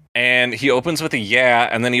 And he opens with a yeah,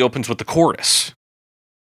 and then he opens with the chorus.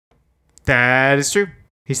 That is true.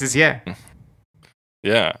 He says, "Yeah,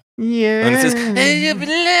 Yeah. yeah." And it says, "Hey, you've been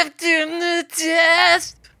left in the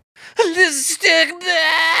dust, stuck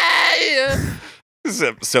by you."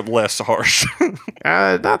 Except less harsh.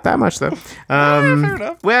 Not that much though. Fair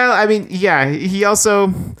enough. Well, I mean, yeah. He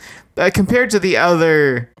also, compared to the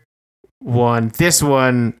other one, this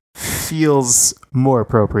one feels more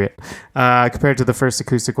appropriate compared to the first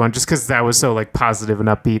acoustic one, just because that was so like positive and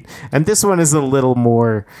upbeat, and this one is a little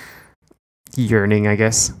more yearning, I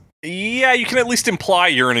guess. Yeah, you can at least imply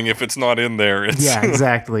yearning if it's not in there. Yeah,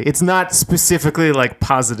 exactly. It's not specifically like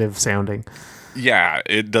positive sounding. Yeah,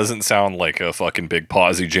 it doesn't sound like a fucking big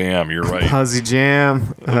Posy jam. You're right. Posy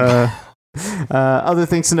jam. Other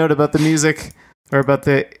things to note about the music or about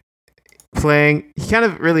the playing, he kind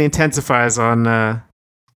of really intensifies on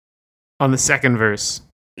the second verse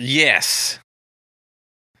Yes.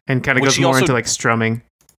 and kind of Which goes he more also- into like strumming.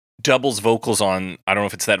 Doubles vocals on, I don't know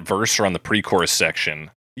if it's that verse or on the pre-chorus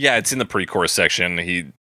section. Yeah, it's in the pre-chorus section. He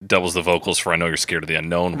doubles the vocals for I Know You're Scared of the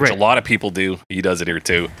Unknown, which Right. a lot of people do. He does it here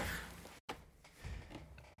too.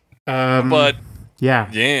 But But yeah,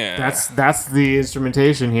 yeah. that's the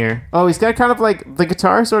instrumentation here. Oh, he's got kind of like the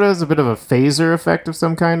guitar sort of has a bit of a phaser effect of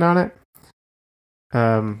some kind on it.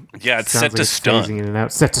 Yeah, it's sounds set like to it's stun. phasing in and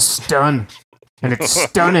out. Set to stun, and it's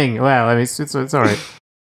stunning. Well, I mean, it's all right.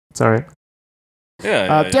 It's all right.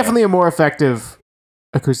 Yeah, Definitely a more effective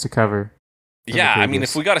acoustic cover. than the Yeah, I mean,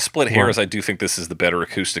 previous if we got to split one. hairs, I do think this is the better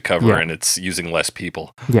acoustic cover, Yeah. and it's using less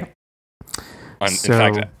people. Yeah. In So-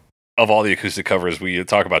 fact, of all the acoustic covers we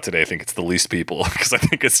talk about today, I think it's the least people, because I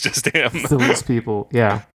think it's just him. The least people,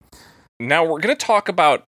 yeah. Now, we're going to talk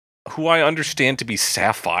about who I understand to be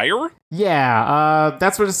Sapphire Yeah,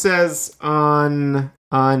 that's what it says on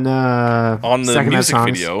on the Secondhand music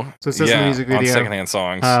Songs. video. So it says in the music on video. Secondhand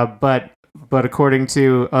Songs. But according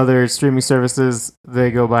to other streaming services,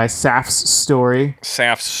 they go by Saf's story.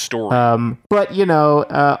 Saf's story. But you know,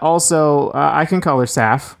 also I can call her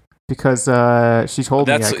Saf because she told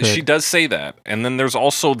me I could. She does say that. And then there's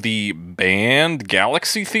also the band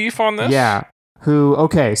Galaxy Thief on this. Yeah.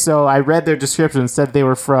 Okay, so I read their description, said they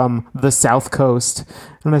were from the South Coast.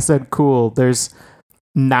 And I said, cool, there's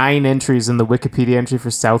 9 entries in the Wikipedia entry for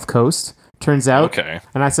South Coast, turns out. Okay.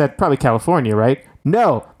 And I said, probably California, right?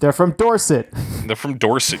 No, they're from Dorset. They're from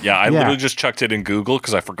Dorset. Yeah, I Yeah. literally just chucked it in Google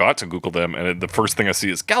because I forgot to Google them. And the first thing I see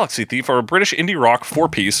is Galaxy Thief are a British indie rock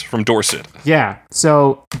 4-piece from Dorset. Yeah,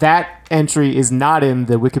 so that entry is not in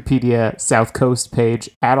the Wikipedia South Coast page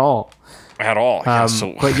at all. At all. Yeah,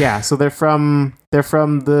 so But yeah, so they're from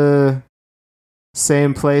the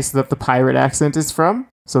same place that the pirate accent is from.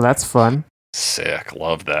 So that's fun. sick.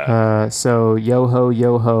 Love that. So yo ho, a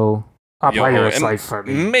Yo-ho. pirate's And life for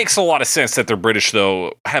me. Makes a lot of sense that they're British,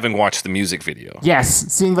 though, having watched the music video. Yes,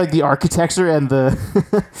 seeing like the architecture and the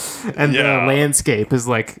Yeah. the landscape is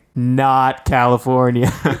like not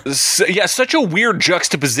California. Yeah, such a weird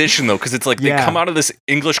juxtaposition, though, because it's like they Yeah. come out of this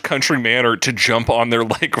English country manor to jump on their,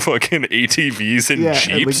 like, fucking ATVs and Yeah, and,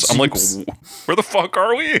 Jeeps. like, I'm like, Jeeps. where the fuck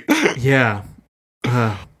are we? Yeah.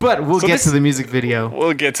 But we'll So get this- to the music video.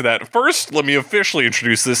 We'll get to that. First, let me officially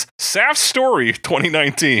introduce this. Saf's Story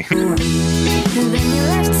 2019. And then you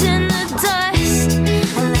left in the dust,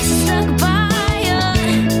 unless it's stuck by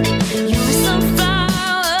you. You were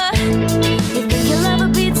sunflower. You think you'll ever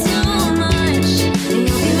be too much. You'll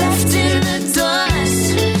be left in the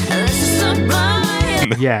dust, unless it's stuck by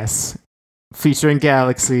you. Yes. Featuring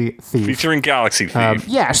Galaxy Thief. Featuring Galaxy Thief.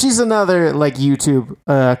 Yeah, she's another like YouTube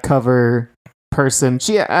cover person.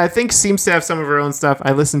 She, I think, seems to have some of her own stuff.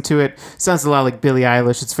 I listened to it. Sounds a lot like Billie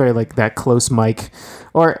Eilish. It's very like that close mic,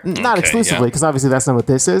 or not Okay, exclusively, yeah. because obviously that's not what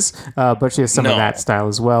this is. But she has some of No. that style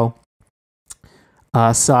as well.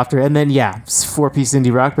 Softer, and then yeah, 4-piece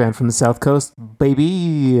indie rock band from the South Coast,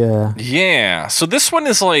 baby. Yeah. So this one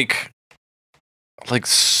is like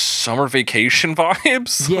summer vacation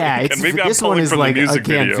vibes. Yeah, Like, it's, and maybe I'm this one pulling is from like the music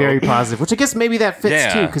again video. very positive, which I guess maybe that fits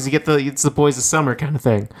Yeah. too, because you get it's the boys of summer kind of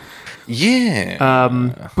thing.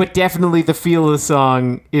 Yeah. But definitely the feel of the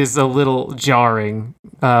song is a little jarring.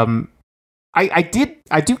 I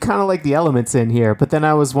do kind of like the elements in here, but then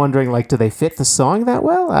I was wondering, like, do they fit the song that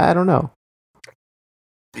well? I don't know.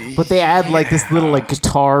 But they add like this little like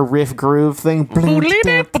guitar riff groove thing. You know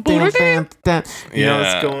what's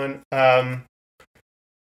Yeah. going.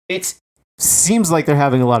 It seems like they're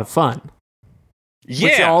having a lot of fun, which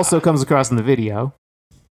Yeah. also comes across in the video.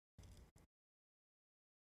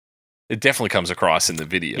 It definitely comes across in the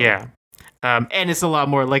video. Yeah. And it's a lot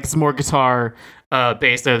more like it's more guitar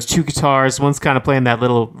based. There's 2 guitars. One's kind of playing that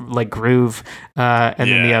little like groove, and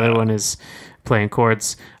then the Yeah. other one is playing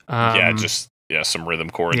chords. Some rhythm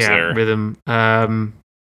chords yeah, there. rhythm.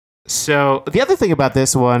 So the other thing about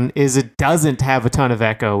this one is it doesn't have a ton of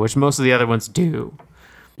echo, which most of the other ones do.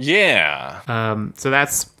 Yeah. So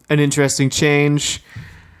that's an interesting change.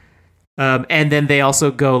 And then they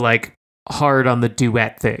also go like hard on the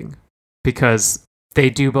duet thing because they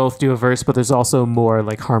do both do a verse, but there's also more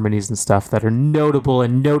like harmonies and stuff that are notable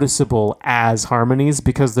and noticeable as harmonies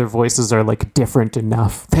because their voices are like different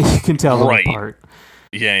enough that you can tell them apart.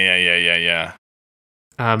 Yeah.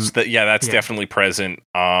 That's definitely present.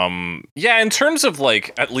 In terms of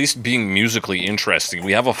like at least being musically interesting,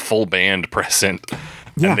 we have a full band present,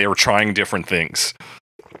 and they were trying different things.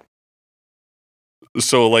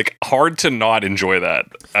 So like hard to not enjoy that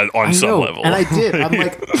on some level. And I did. I'm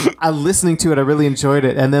like, I'm listening to it. I really enjoyed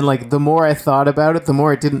it. And then like the more I thought about it, the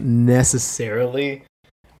more it didn't necessarily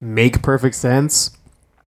make perfect sense.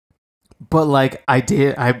 But like I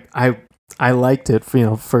did, I liked it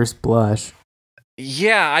for first blush.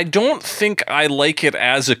 Yeah, I don't think I like it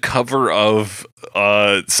as a cover of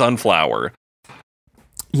Sunflower.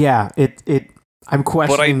 Yeah, I'm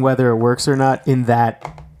questioning whether it works or not in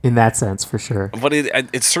that sense for sure. But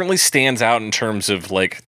it certainly stands out in terms of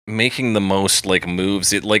like making the most like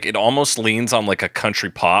moves. It almost leans on like a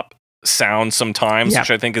country pop sound sometimes,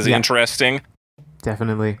 which I think is interesting.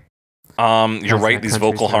 Definitely. You're right. These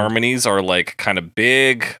vocal harmonies are like kind of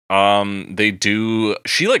big.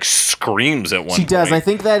 She like screams at one point. She does. I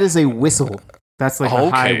think that is a whistle. That's like a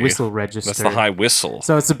high whistle register. That's the high whistle.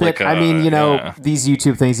 So it's a bit. These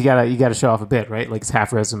YouTube things you gotta show off a bit, right? Like it's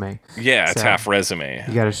half resume. Yeah, it's half resume.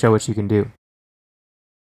 You gotta show what you can do.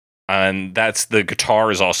 And that's the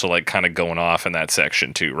guitar is also like kind of going off in that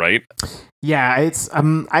section too, right? Yeah, it's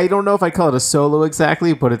I don't know if I call it a solo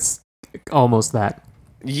exactly, but it's almost that.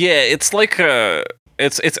 Yeah, it's like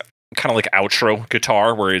it's kind of like outro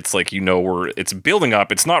guitar where it's like where it's building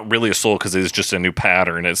up. It's not really a solo because it's just a new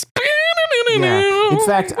pattern. It's in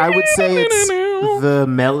fact, I would say it's the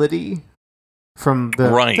melody from the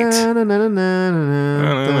right.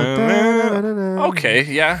 Okay,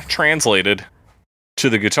 yeah, translated to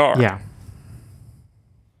the guitar.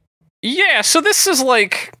 Yeah. So this is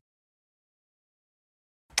like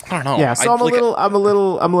I don't know. Yeah, so I'm a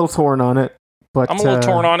little torn on it. But I'm a little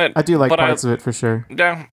torn on it. I do like parts of it for sure.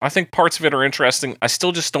 Yeah, I think parts of it are interesting. I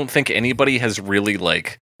still just don't think anybody has really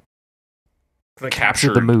like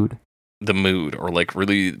captured the mood, or like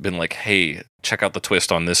really been like, hey, check out the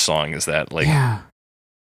twist on this song. Is that like,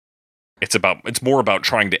 it's more about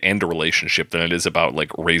trying to end a relationship than it is about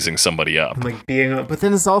like raising somebody up. And, like but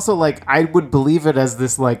then it's also like I would believe it as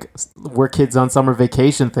this like we're kids on summer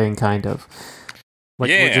vacation thing kind of. Like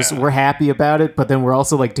we're happy about it, but then we're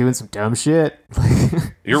also like doing some dumb shit.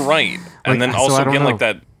 You're right. And then also again like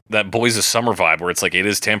that Boys of Summer vibe where it's like it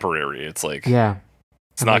is temporary. It's like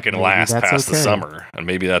it's not going to last past the summer, and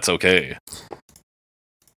maybe that's okay.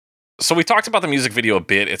 So we talked about the music video a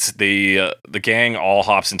bit. It's the gang all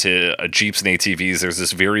hops into Jeeps and ATVs. There's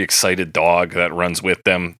this very excited dog that runs with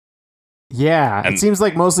them. Yeah, it seems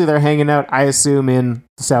like mostly they're hanging out, I assume, in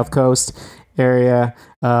the South Coast area.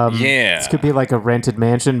 This could be like a rented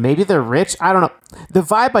mansion. Maybe they're rich. I don't know. The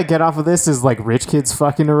vibe I get off of this is like rich kids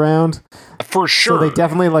fucking around. For sure. So they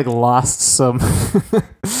definitely like lost some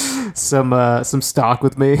some stock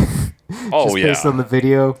with me. Just based on the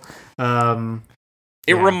video.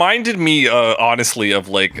 It reminded me, honestly, of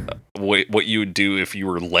like what you would do if you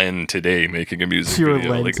were Len today making a music video. If you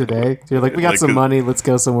were Len today, you're like, we got some money. Let's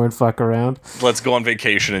go somewhere and fuck around. Let's go on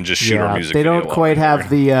vacation and just shoot our music video. They don't quite have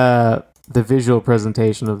the visual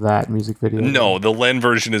presentation of that music video. No, the Len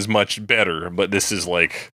version is much better, but this is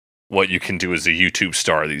like what you can do as a YouTube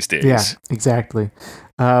star these days. Yeah, exactly.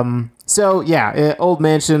 Old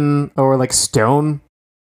mansion or like stone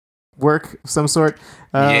work of some sort.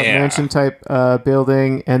 Mansion type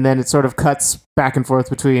building, and then it sort of cuts back and forth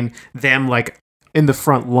between them like in the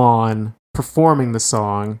front lawn performing the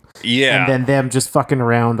song, and then them just fucking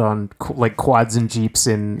around on like quads and jeeps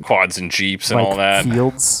and like, all that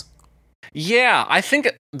fields. Yeah, I think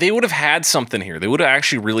they would have had something here. They would have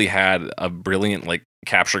actually really had a brilliant like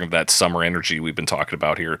capturing of that summer energy we've been talking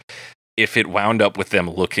about here if it wound up with them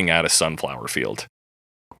looking at a sunflower field.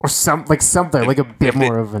 Or something like a bit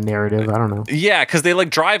more of a narrative. I don't know. Yeah, because they like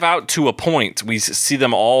drive out to a point. We see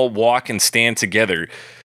them all walk and stand together,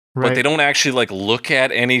 but they don't actually like look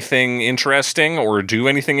at anything interesting or do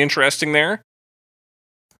anything interesting there.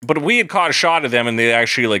 But we had caught a shot of them, and they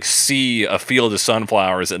actually like see a field of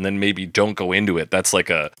sunflowers, and then maybe don't go into it. That's like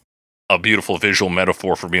a beautiful visual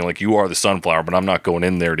metaphor for being like, you are the sunflower, but I'm not going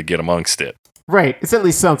in there to get amongst it. Right. It's at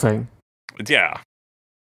least something. Yeah.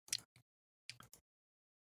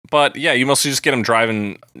 But yeah, you mostly just get them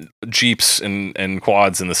driving Jeeps and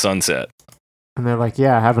quads in the sunset. And they're like,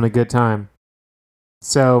 yeah, having a good time.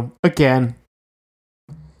 So, again,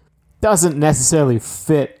 doesn't necessarily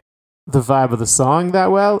fit the vibe of the song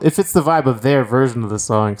that well. It fits the vibe of their version of the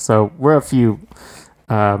song. So we're a few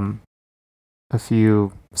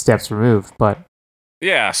steps removed, but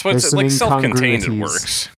Yeah, so there's it's some like self-contained. It incongruities.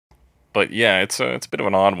 works. But yeah, it's a bit of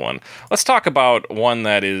an odd one. Let's talk about one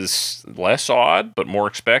that is less odd but more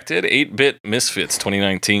expected. 8-Bit Misfits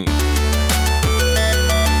 2019.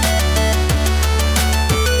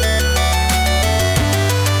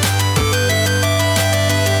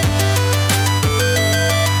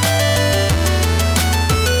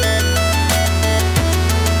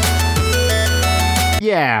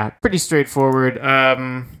 Yeah, pretty straightforward.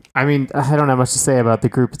 I mean, I don't have much to say about the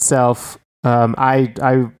group itself.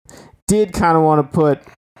 I did kind of want to put.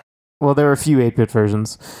 Well, there are a few 8-bit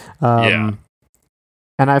versions. Yeah.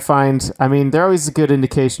 And I find, I mean, they're always a good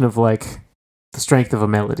indication of like the strength of a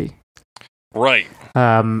melody. Right.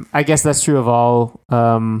 I guess that's true of all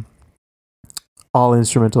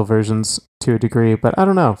instrumental versions to a degree, but I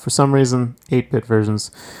don't know. For some reason, 8-bit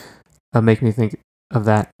versions make me think of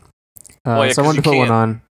that. Well, yeah, so I 'cause wanted to you put one can't-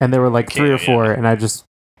 on, and there were like 3 or 4, and I just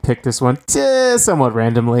picked this one somewhat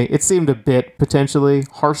randomly. It seemed a bit potentially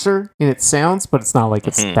harsher in its sounds, but it's not like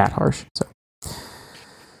it's that harsh. So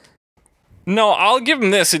No, I'll give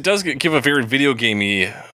him this. It does give a very video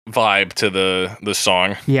gamey vibe to the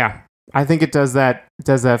song. yeah, I think it does that. It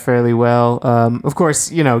does that fairly well. Of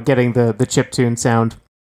course, you know, getting the chiptune sound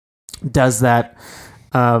does that.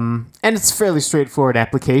 And it's a fairly straightforward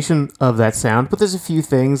application of that sound, but there's a few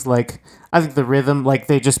things like I think the rhythm, like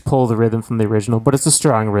they just pull the rhythm from the original, but it's a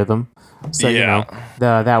strong rhythm, so you know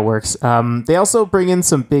that works. They also bring in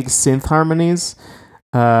some big synth harmonies.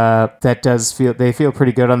 That does feel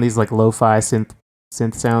pretty good on these like lo-fi synth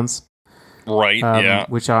sounds. Right. Yeah.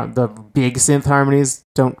 Which are the big synth harmonies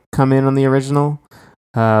don't come in on the original.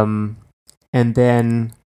 And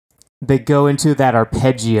then they go into that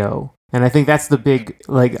arpeggio. And I think that's the big,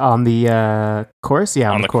 like, on the chorus?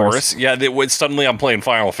 Yeah, on the chorus. Yeah, suddenly I'm playing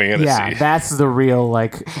Final Fantasy. Yeah, that's the real,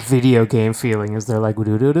 like, video game feeling, is they're like, you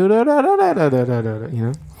know?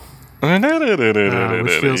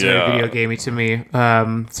 Which feels very video gamey to me.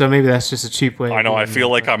 So maybe that's just a cheap way. I know. I feel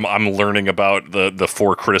like I'm learning about the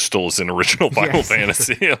 4 crystals in original Final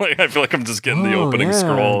Fantasy. Like, I feel like I'm just getting the opening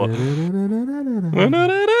scroll.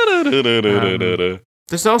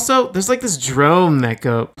 There's like this drone that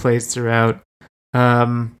plays throughout.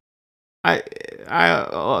 I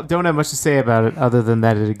don't have much to say about it other than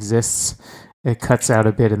that it exists. It cuts out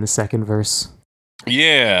a bit in the second verse.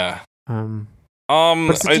 Yeah. But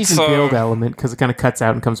it's a decent build element because it kind of cuts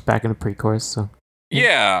out and comes back in a pre-chorus. So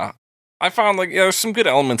yeah, I found like there's some good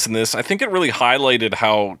elements in this. I think it really highlighted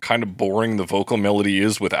how kind of boring the vocal melody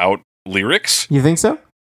is without lyrics. You think so?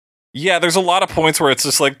 Yeah, there's a lot of points where it's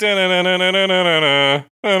just like you're like,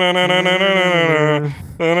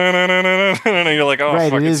 oh, right,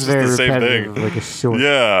 fuck, it it's is just very the same repetitive, thing. like a short,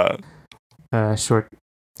 short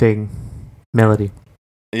thing melody.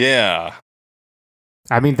 Yeah,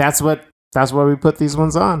 I mean that's why we put these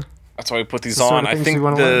ones on. That's why we put these the sort on. of I things think we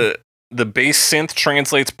wanna learn. the bass synth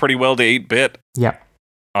translates pretty well to 8-bit. Yeah.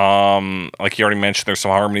 Like you already mentioned, there's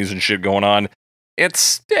some harmonies and shit going on.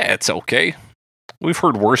 It's okay. We've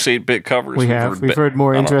heard worse 8-bit covers. We've heard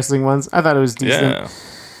more interesting ones. I thought it was decent.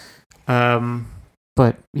 Yeah.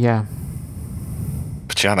 But yeah.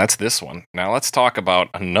 But yeah, that's this one. Now let's talk about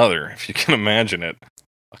another, if you can imagine it,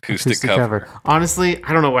 acoustic cover. Honestly,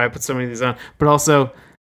 I don't know why I put so many of these on, but also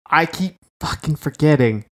I keep fucking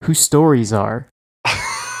forgetting who Stories are.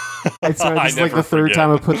 This is like the third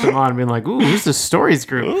time I put them on, being like, "Ooh, who's the Stories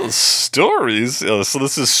group?" Ooh, Stories. So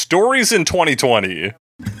this is Stories in 2020.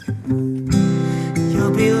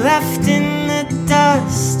 You'll be left in the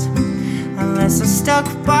dust unless I stuck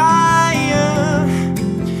by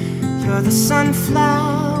you. You're the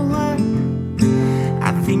sunflower.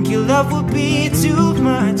 I think your love would be too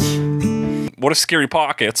much. What if Scary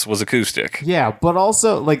Pockets was acoustic? Yeah, but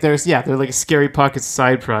also like they're like a Scary Pockets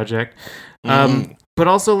side project. But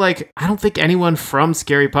also like I don't think anyone from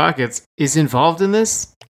Scary Pockets is involved in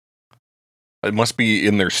this. It must be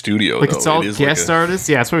in their studio. Like though. it's all guest artists.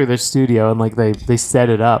 Yeah, it's probably their studio, and like they set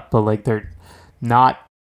it up, but like they're not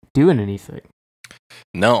doing anything.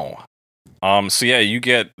 No. So yeah, you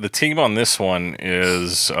get the team on this one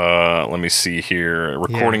is let me see here.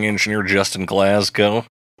 Recording engineer Justin Glasgow.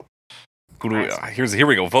 Here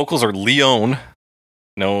we go. Vocals are Leone.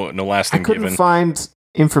 No last name I couldn't given. find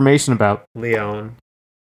information about Leone.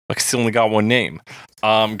 Like, still only got one name.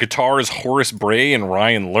 Guitar is Horace Bray and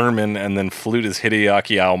Ryan Lerman, and then flute is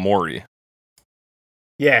Hideaki Aomori.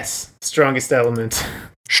 Yes, strongest element.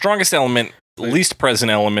 Strongest element, least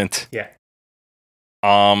present element. Yeah.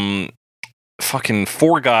 fucking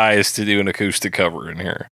 4 guys to do an acoustic cover in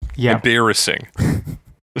here. Yeah. Embarrassing.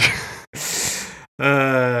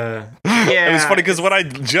 Yeah. It was funny because when I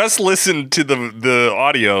just listened to the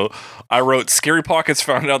audio, I wrote Scary Pockets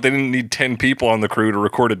found out they didn't need 10 people on the crew to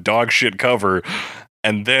record a dog shit cover.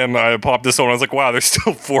 And then I popped this on. I was like, wow, there's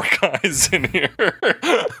still 4 guys in here.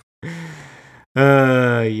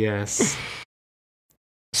 Yes.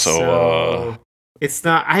 So it's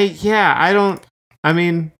not. I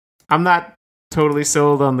mean, I'm not totally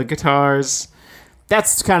sold on the guitars.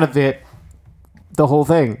 That's kind of it. The whole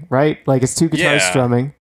thing, right? Like it's 2 guitars Yeah.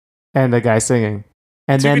 strumming and a guy singing.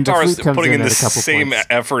 And 2 then the guitarists flute comes putting in in at the a couple same points.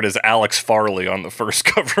 effort as Alex Farley on the first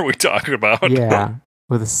cover we talked about. Yeah,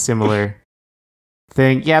 with a similar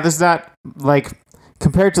thing. Yeah, there's not, like,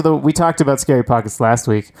 compared to we talked about Scary Pockets last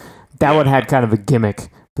week, that one had kind of a gimmick,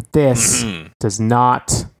 but this does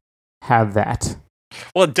not have that.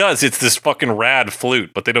 Well, it does. It's this fucking rad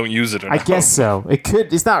flute, but they don't use it I enough. guess so.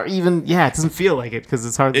 It's not even, yeah, it doesn't feel like it because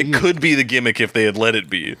it's hardly It used. could be the gimmick if they had let it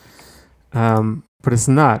be. But it's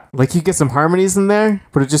not. Like, you get some harmonies in there,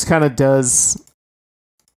 but it just kind of does.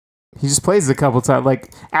 He just plays it a couple times.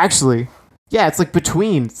 Like, actually, yeah, it's like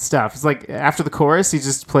between stuff. It's like after the chorus, he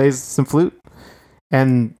just plays some flute.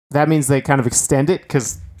 And that means they kind of extend it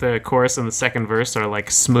because the chorus and the second verse are like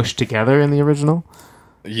smushed together in the original.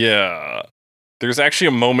 Yeah. There's actually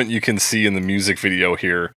a moment you can see in the music video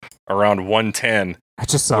here around 110. I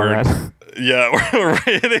just saw Where- that. Yeah, where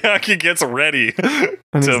Hideaki gets ready And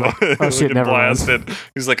he's to like, oh shit, fucking never blast mind. it.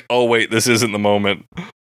 He's like, oh wait, this isn't the moment.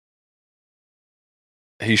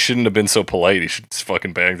 He shouldn't have been so polite. He should just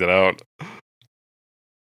fucking banged it out.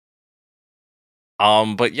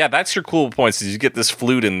 But yeah, that's your cool points. Is you get this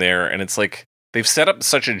flute in there, and it's like they've set up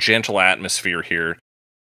such a gentle atmosphere here.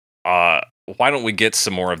 Why don't we get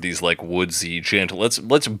some more of these like woodsy, gentle? Let's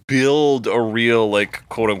build a real like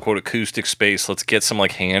quote unquote acoustic space. Let's get some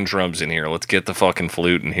like hand drums in here. Let's get the fucking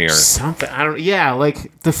flute in here. Something. I don't. Yeah,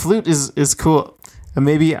 like the flute is cool. And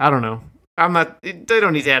maybe, I don't know. I'm not. They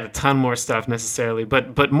don't need to add a ton more stuff necessarily,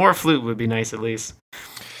 but more flute would be nice at least.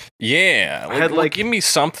 Yeah, I had, like- give me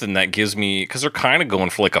something that gives me, because they're kind of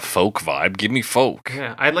going for like a folk vibe. Give me folk.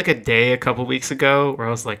 Yeah, I had like a day a couple weeks ago where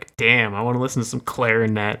I was like, damn, I want to listen to some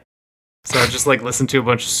clarinet. So I just like listened to a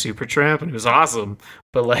bunch of Supertramp and it was awesome.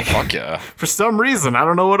 But like, Fuck yeah. for some reason, I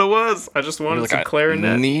don't know what it was. I just wanted You're like, some I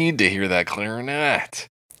clarinet. need to hear that clarinet.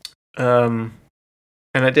 And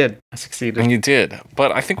I did. I succeeded. And you did.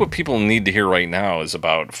 But I think what people need to hear right now is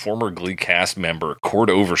about former Glee cast member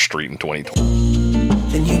Cord Overstreet in 2020.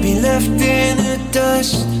 Then you'd be left in the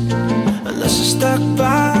dust unless you're stuck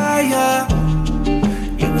by ya.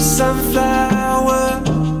 You a sunflower.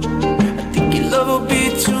 I think your love will be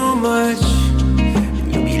too much.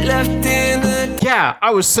 And you'll be left in the Yeah,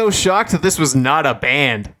 I was so shocked that this was not a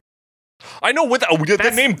band. I know what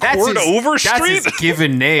the name Cord Overstreet? That's his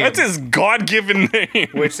given name. That's his God-given name.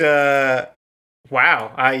 Which, wow.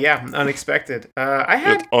 Yeah, unexpected. I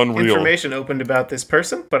had It's unreal. information opened about this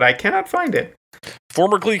person, but I cannot find it.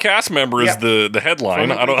 Former Glee cast member is Yep. the headline.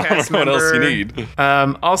 Former I don't Glee cast know what else you member. need.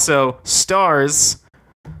 Also, stars,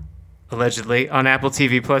 allegedly, on Apple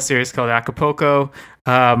TV Plus series called Acapulco.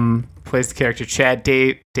 Plays the character Chad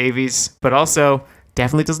Davies, but also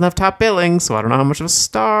definitely doesn't have top billing, so I don't know how much of a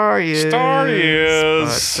star he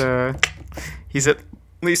is. But he's at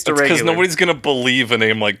least a It's because regular. nobody's going to believe a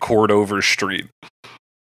name like Cord Overstreet.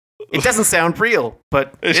 It doesn't sound real,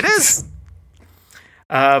 but it is.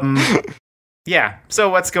 Yeah. So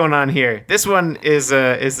what's going on here? This one is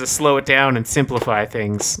a slow it down and simplify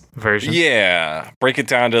things version. Yeah, break it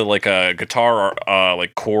down to like a guitar,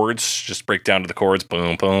 like chords. Just break down to the chords.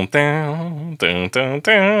 Boom, boom, down, down, down,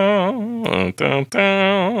 down, down,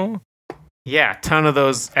 down. Yeah, ton of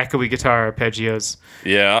those echoey guitar arpeggios.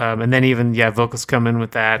 Yeah, And then even vocals come in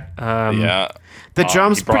with that. yeah, The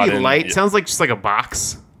drums he brought pretty in- light. yeah. Sounds like just like a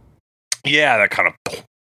box. yeah. That kind of.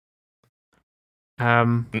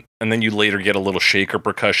 Um, And then you later get a little shaker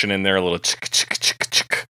percussion in there, a little chick, chick, chick,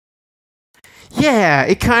 chick. yeah,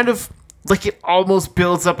 it kind of like it almost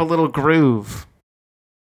builds up a little groove.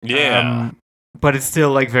 Yeah, But it's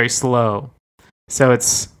still like very slow. So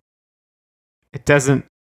it doesn't.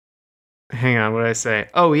 Hang on, what did I say?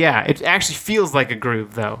 Oh yeah, it actually feels like a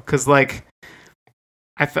groove though, because like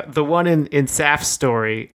the one in Saf's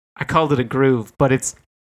story, I called it a groove, but it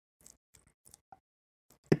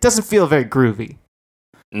doesn't feel very groovy.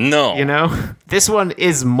 no, You know, this one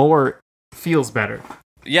feels better.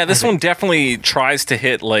 yeah. This one definitely tries to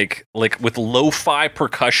hit like with lo-fi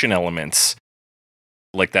percussion elements,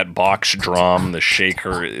 like that box drum, the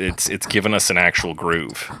shaker. It's given us an actual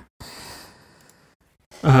groove.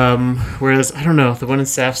 Whereas I don't know, the one in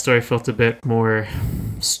Saf's story felt a bit more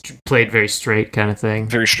played very straight kind of thing.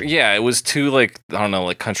 Yeah, it was too like I don't know,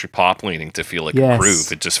 like country pop leaning to feel like a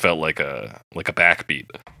groove. It just felt like a backbeat.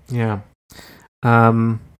 Yeah.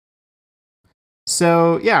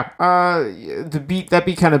 So yeah, that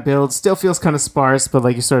beat kind of builds. Still feels kind of sparse, but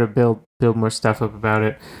like you sort of build more stuff up about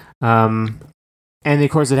it. And of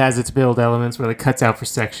course, it has its build elements where it cuts out for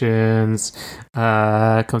sections,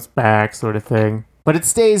 comes back, sort of thing. But it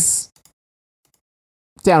stays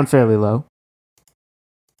down fairly low.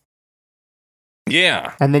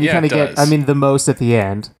 Yeah. And then you kind of get, I mean, the most at the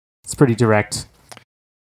end. It's pretty direct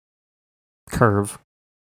curve.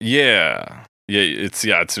 Yeah. Yeah,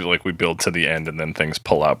 it's like we build to the end and then things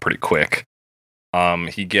pull out pretty quick.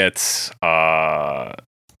 He gets on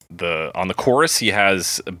the chorus, he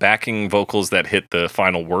has backing vocals that hit the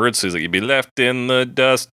final words. So he's like, "You'd be left in the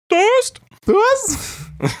dust."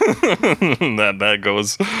 that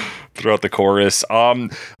goes throughout the chorus. From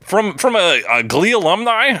a Glee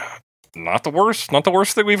alumni, not the worst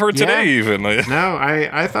thing we've heard today. Even no,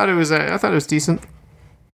 I thought it was decent.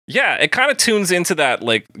 Yeah, it kind of tunes into that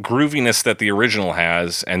like grooviness that the original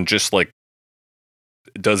has, and just like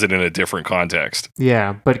does it in a different context.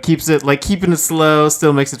 Yeah, but it keeps it like keeping it slow.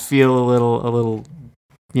 Still makes it feel a little,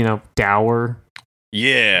 dour.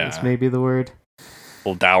 Yeah, that's maybe the word. A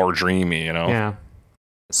little dour, dreamy, Yeah.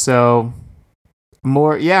 So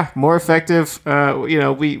more effective.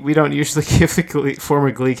 We don't usually give the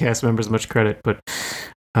former Glee cast members much credit, but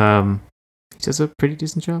he does a pretty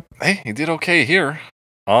decent job. Hey, he did okay here.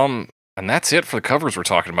 And that's it for the covers we're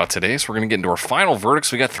talking about today. So we're going to get into our final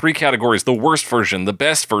verdicts. We got 3 categories: the worst version, the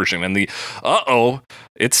best version, and the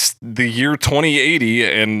it's the year 2080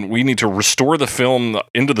 and we need to restore the film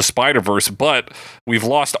Into the Spider-Verse, but we've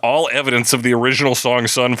lost all evidence of the original song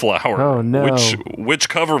Sunflower. Oh no. Which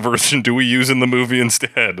cover version do we use in the movie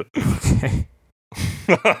instead? Okay.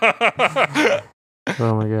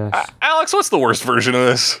 Oh my gosh. Alex, what's the worst version of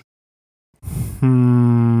this?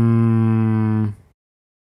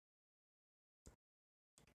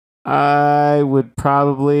 I would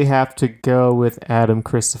probably have to go with Adam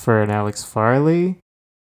Christopher and Alex Farley.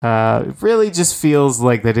 It really just feels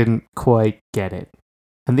like they didn't quite get it.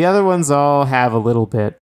 And the other ones all have a little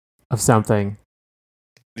bit of something.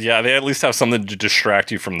 Yeah, they at least have something to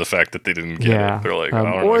distract you from the fact that they didn't get it. They're like,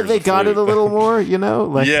 or they got it a little more,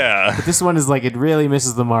 Like, yeah. But this one is like, it really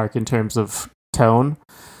misses the mark in terms of tone.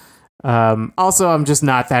 Also, I'm just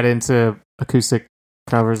not that into acoustic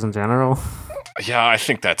covers in general. Yeah, I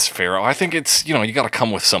think that's fair. I think it's, you got to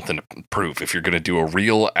come with something to prove. If you're going to do a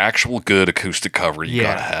real, actual good acoustic cover, you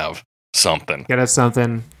got to have something. Got to have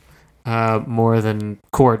something more than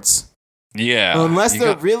chords. Yeah. Unless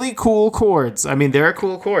they're really cool chords. I mean, there are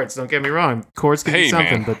cool chords, don't get me wrong. Chords can be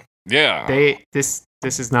something, but yeah. This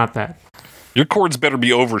is not that. Your chords better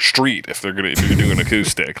be over street if you're doing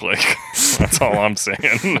acoustic. Like, that's all I'm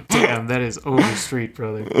saying. Damn, that is over street,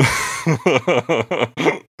 brother.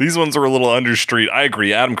 These ones are a little under street. I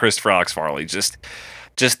agree. Adam Christopher, Alex Farley, just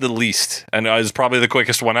the least, and is probably the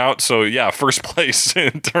quickest one out. So yeah, first place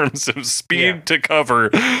in terms of speed to cover.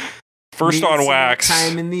 First needs on wax.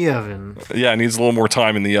 Time in the oven. Yeah, it needs a little more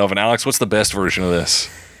time in the oven. Alex, what's the best version of this?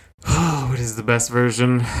 Oh, what is the best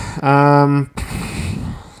version?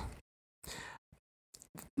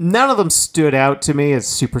 None of them stood out to me as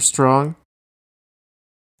super strong.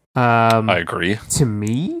 I agree. To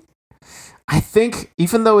me, I think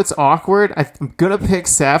even though it's awkward, I'm gonna pick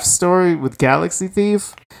Saf's story with Galaxy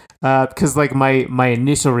Thief because like my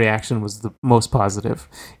initial reaction was the most positive,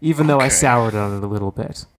 even though I soured on it a little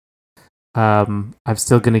bit. I'm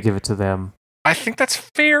still gonna give it to them. I think that's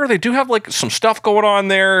fair. They do have like some stuff going on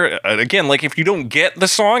there. Again, like if you don't get the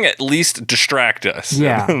song, at least distract us.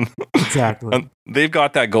 Yeah, exactly. They've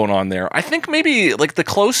got that going on there. I think maybe like the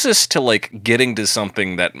closest to like getting to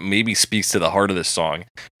something that maybe speaks to the heart of this song,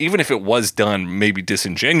 even if it was done maybe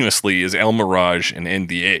disingenuously, is El Mirage and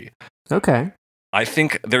NDA. Okay. I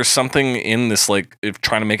think there's something in this, like if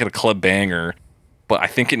trying to make it a club banger. But I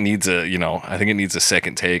think it needs a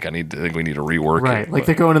second take. I think we need to rework it. Right, like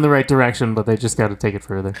they're going in the right direction, but they just got to take it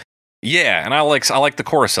further. Yeah, and I like the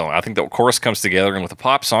chorus element. I think the chorus comes together, and with a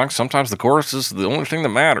pop song, sometimes the chorus is the only thing that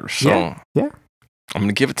matters. So yeah. I'm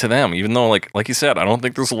gonna give it to them, even though like you said, I don't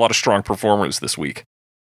think there's a lot of strong performers this week.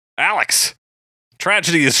 Alex,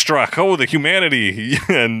 tragedy is struck. Oh, the humanity,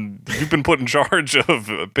 and you've been put in charge of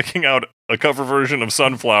picking out a cover version of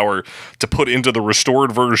Sunflower to put into the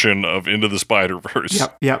restored version of Into the Spider-Verse.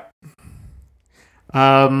 Yep.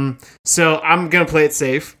 So I'm gonna play it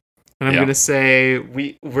safe, and I'm gonna say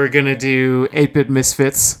we're gonna do 8-Bit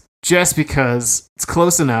Misfits just because it's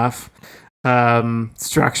close enough.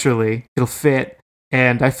 structurally. It'll fit,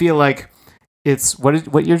 and I feel like it's what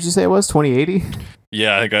year did you say it was? 2080.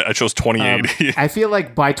 Yeah, I think I chose 2080. I feel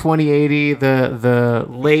like by 2080, the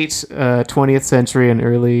late 20th century and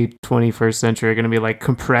early 21st century are going to be like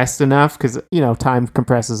compressed enough because time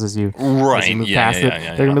compresses as you Right. as you move Yeah, past yeah, it. yeah,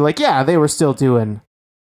 yeah, They're going to be like, yeah, they were still doing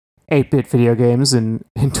 8-bit video games in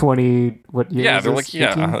 20 what year? Yeah, was they're this? like,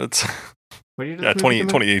 yeah, 18? it's What year did yeah, this movie come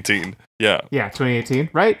out? 2018. Yeah. Yeah,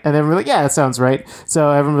 2018, right? And everyone was like, yeah, that sounds right.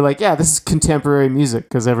 So everyone was like, yeah, this is contemporary music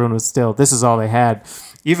because everyone was still, this is all they had.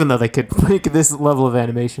 Even though they could make this level of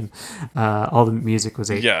animation, all the music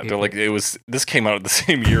was 8. Yeah, they're like, this came out at the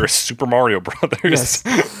same year as Super Mario Brothers. Yes.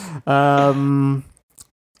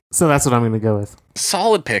 So that's what I'm going to go with.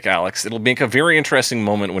 Solid pick, Alex. It'll make a very interesting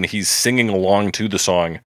moment when he's singing along to the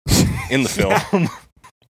song in the film.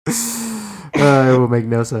 It will make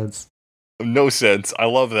no sense. No sense. I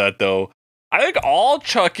love that, though. I think I'll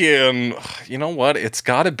chuck in, you know what? It's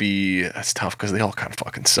got to be, that's tough because they all kind of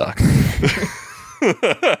fucking suck.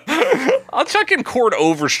 I'll chuck in Chord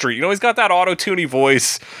Overstreet. He's got that auto-tuney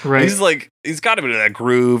voice. Right. He's got a bit of that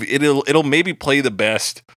groove. It'll maybe play the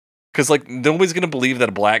best. Because, nobody's going to believe that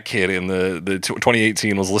a black kid in the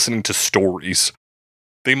 2018 was listening to stories.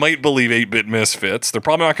 They might believe 8-Bit Misfits. They're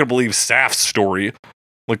probably not going to believe Saf's story.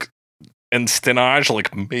 And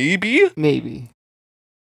Stenage, maybe? Maybe.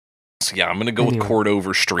 So, yeah, I'm going to go with Chord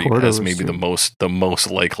Overstreet as maybe the most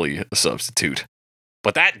likely substitute.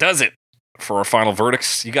 But that does it for our final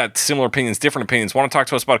verdicts. You got similar opinions, different opinions. Want to talk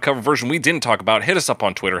to us about a cover version we didn't talk about? Hit us up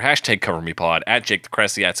on Twitter, #CoverMePod, @Jake the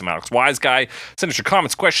Cressy, @Some Alex Wise Guy. Send us your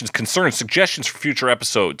comments, questions, concerns, suggestions for future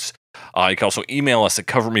episodes. You can also email us at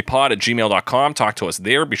covermepod@gmail.com. Talk to us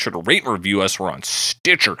there. Be sure to rate and review us. We're on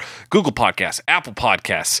Stitcher, Google Podcasts, Apple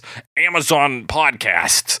Podcasts, Amazon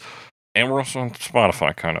Podcasts, and we're also on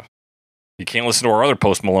Spotify, kind of. You can't listen to our other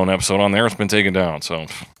Post Malone episode on there. It's been taken down, so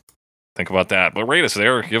think about that. But rate us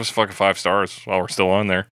there. Give us fucking 5 stars while we're still on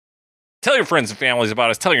there. Tell your friends and families about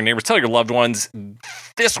us. Tell your neighbors. Tell your loved ones.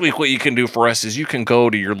 This week, what you can do for us is you can go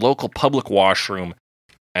to your local public washroom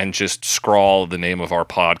and just scrawl the name of our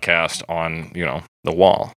podcast on, the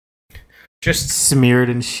wall. Just smear it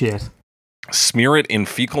in shit. Smear it in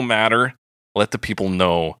fecal matter. Let the people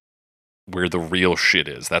know where the real shit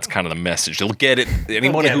is. That's kind of the message. They'll get it.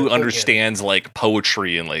 Anyone who understands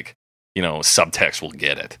poetry and subtext will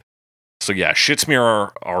get it. So yeah, shit smear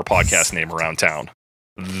our podcast name around town.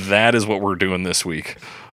 That is what we're doing this week.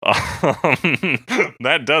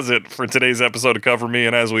 That does it for today's episode of Cover Me.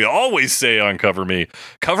 And as we always say on Cover Me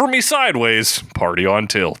sideways, party on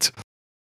tilt.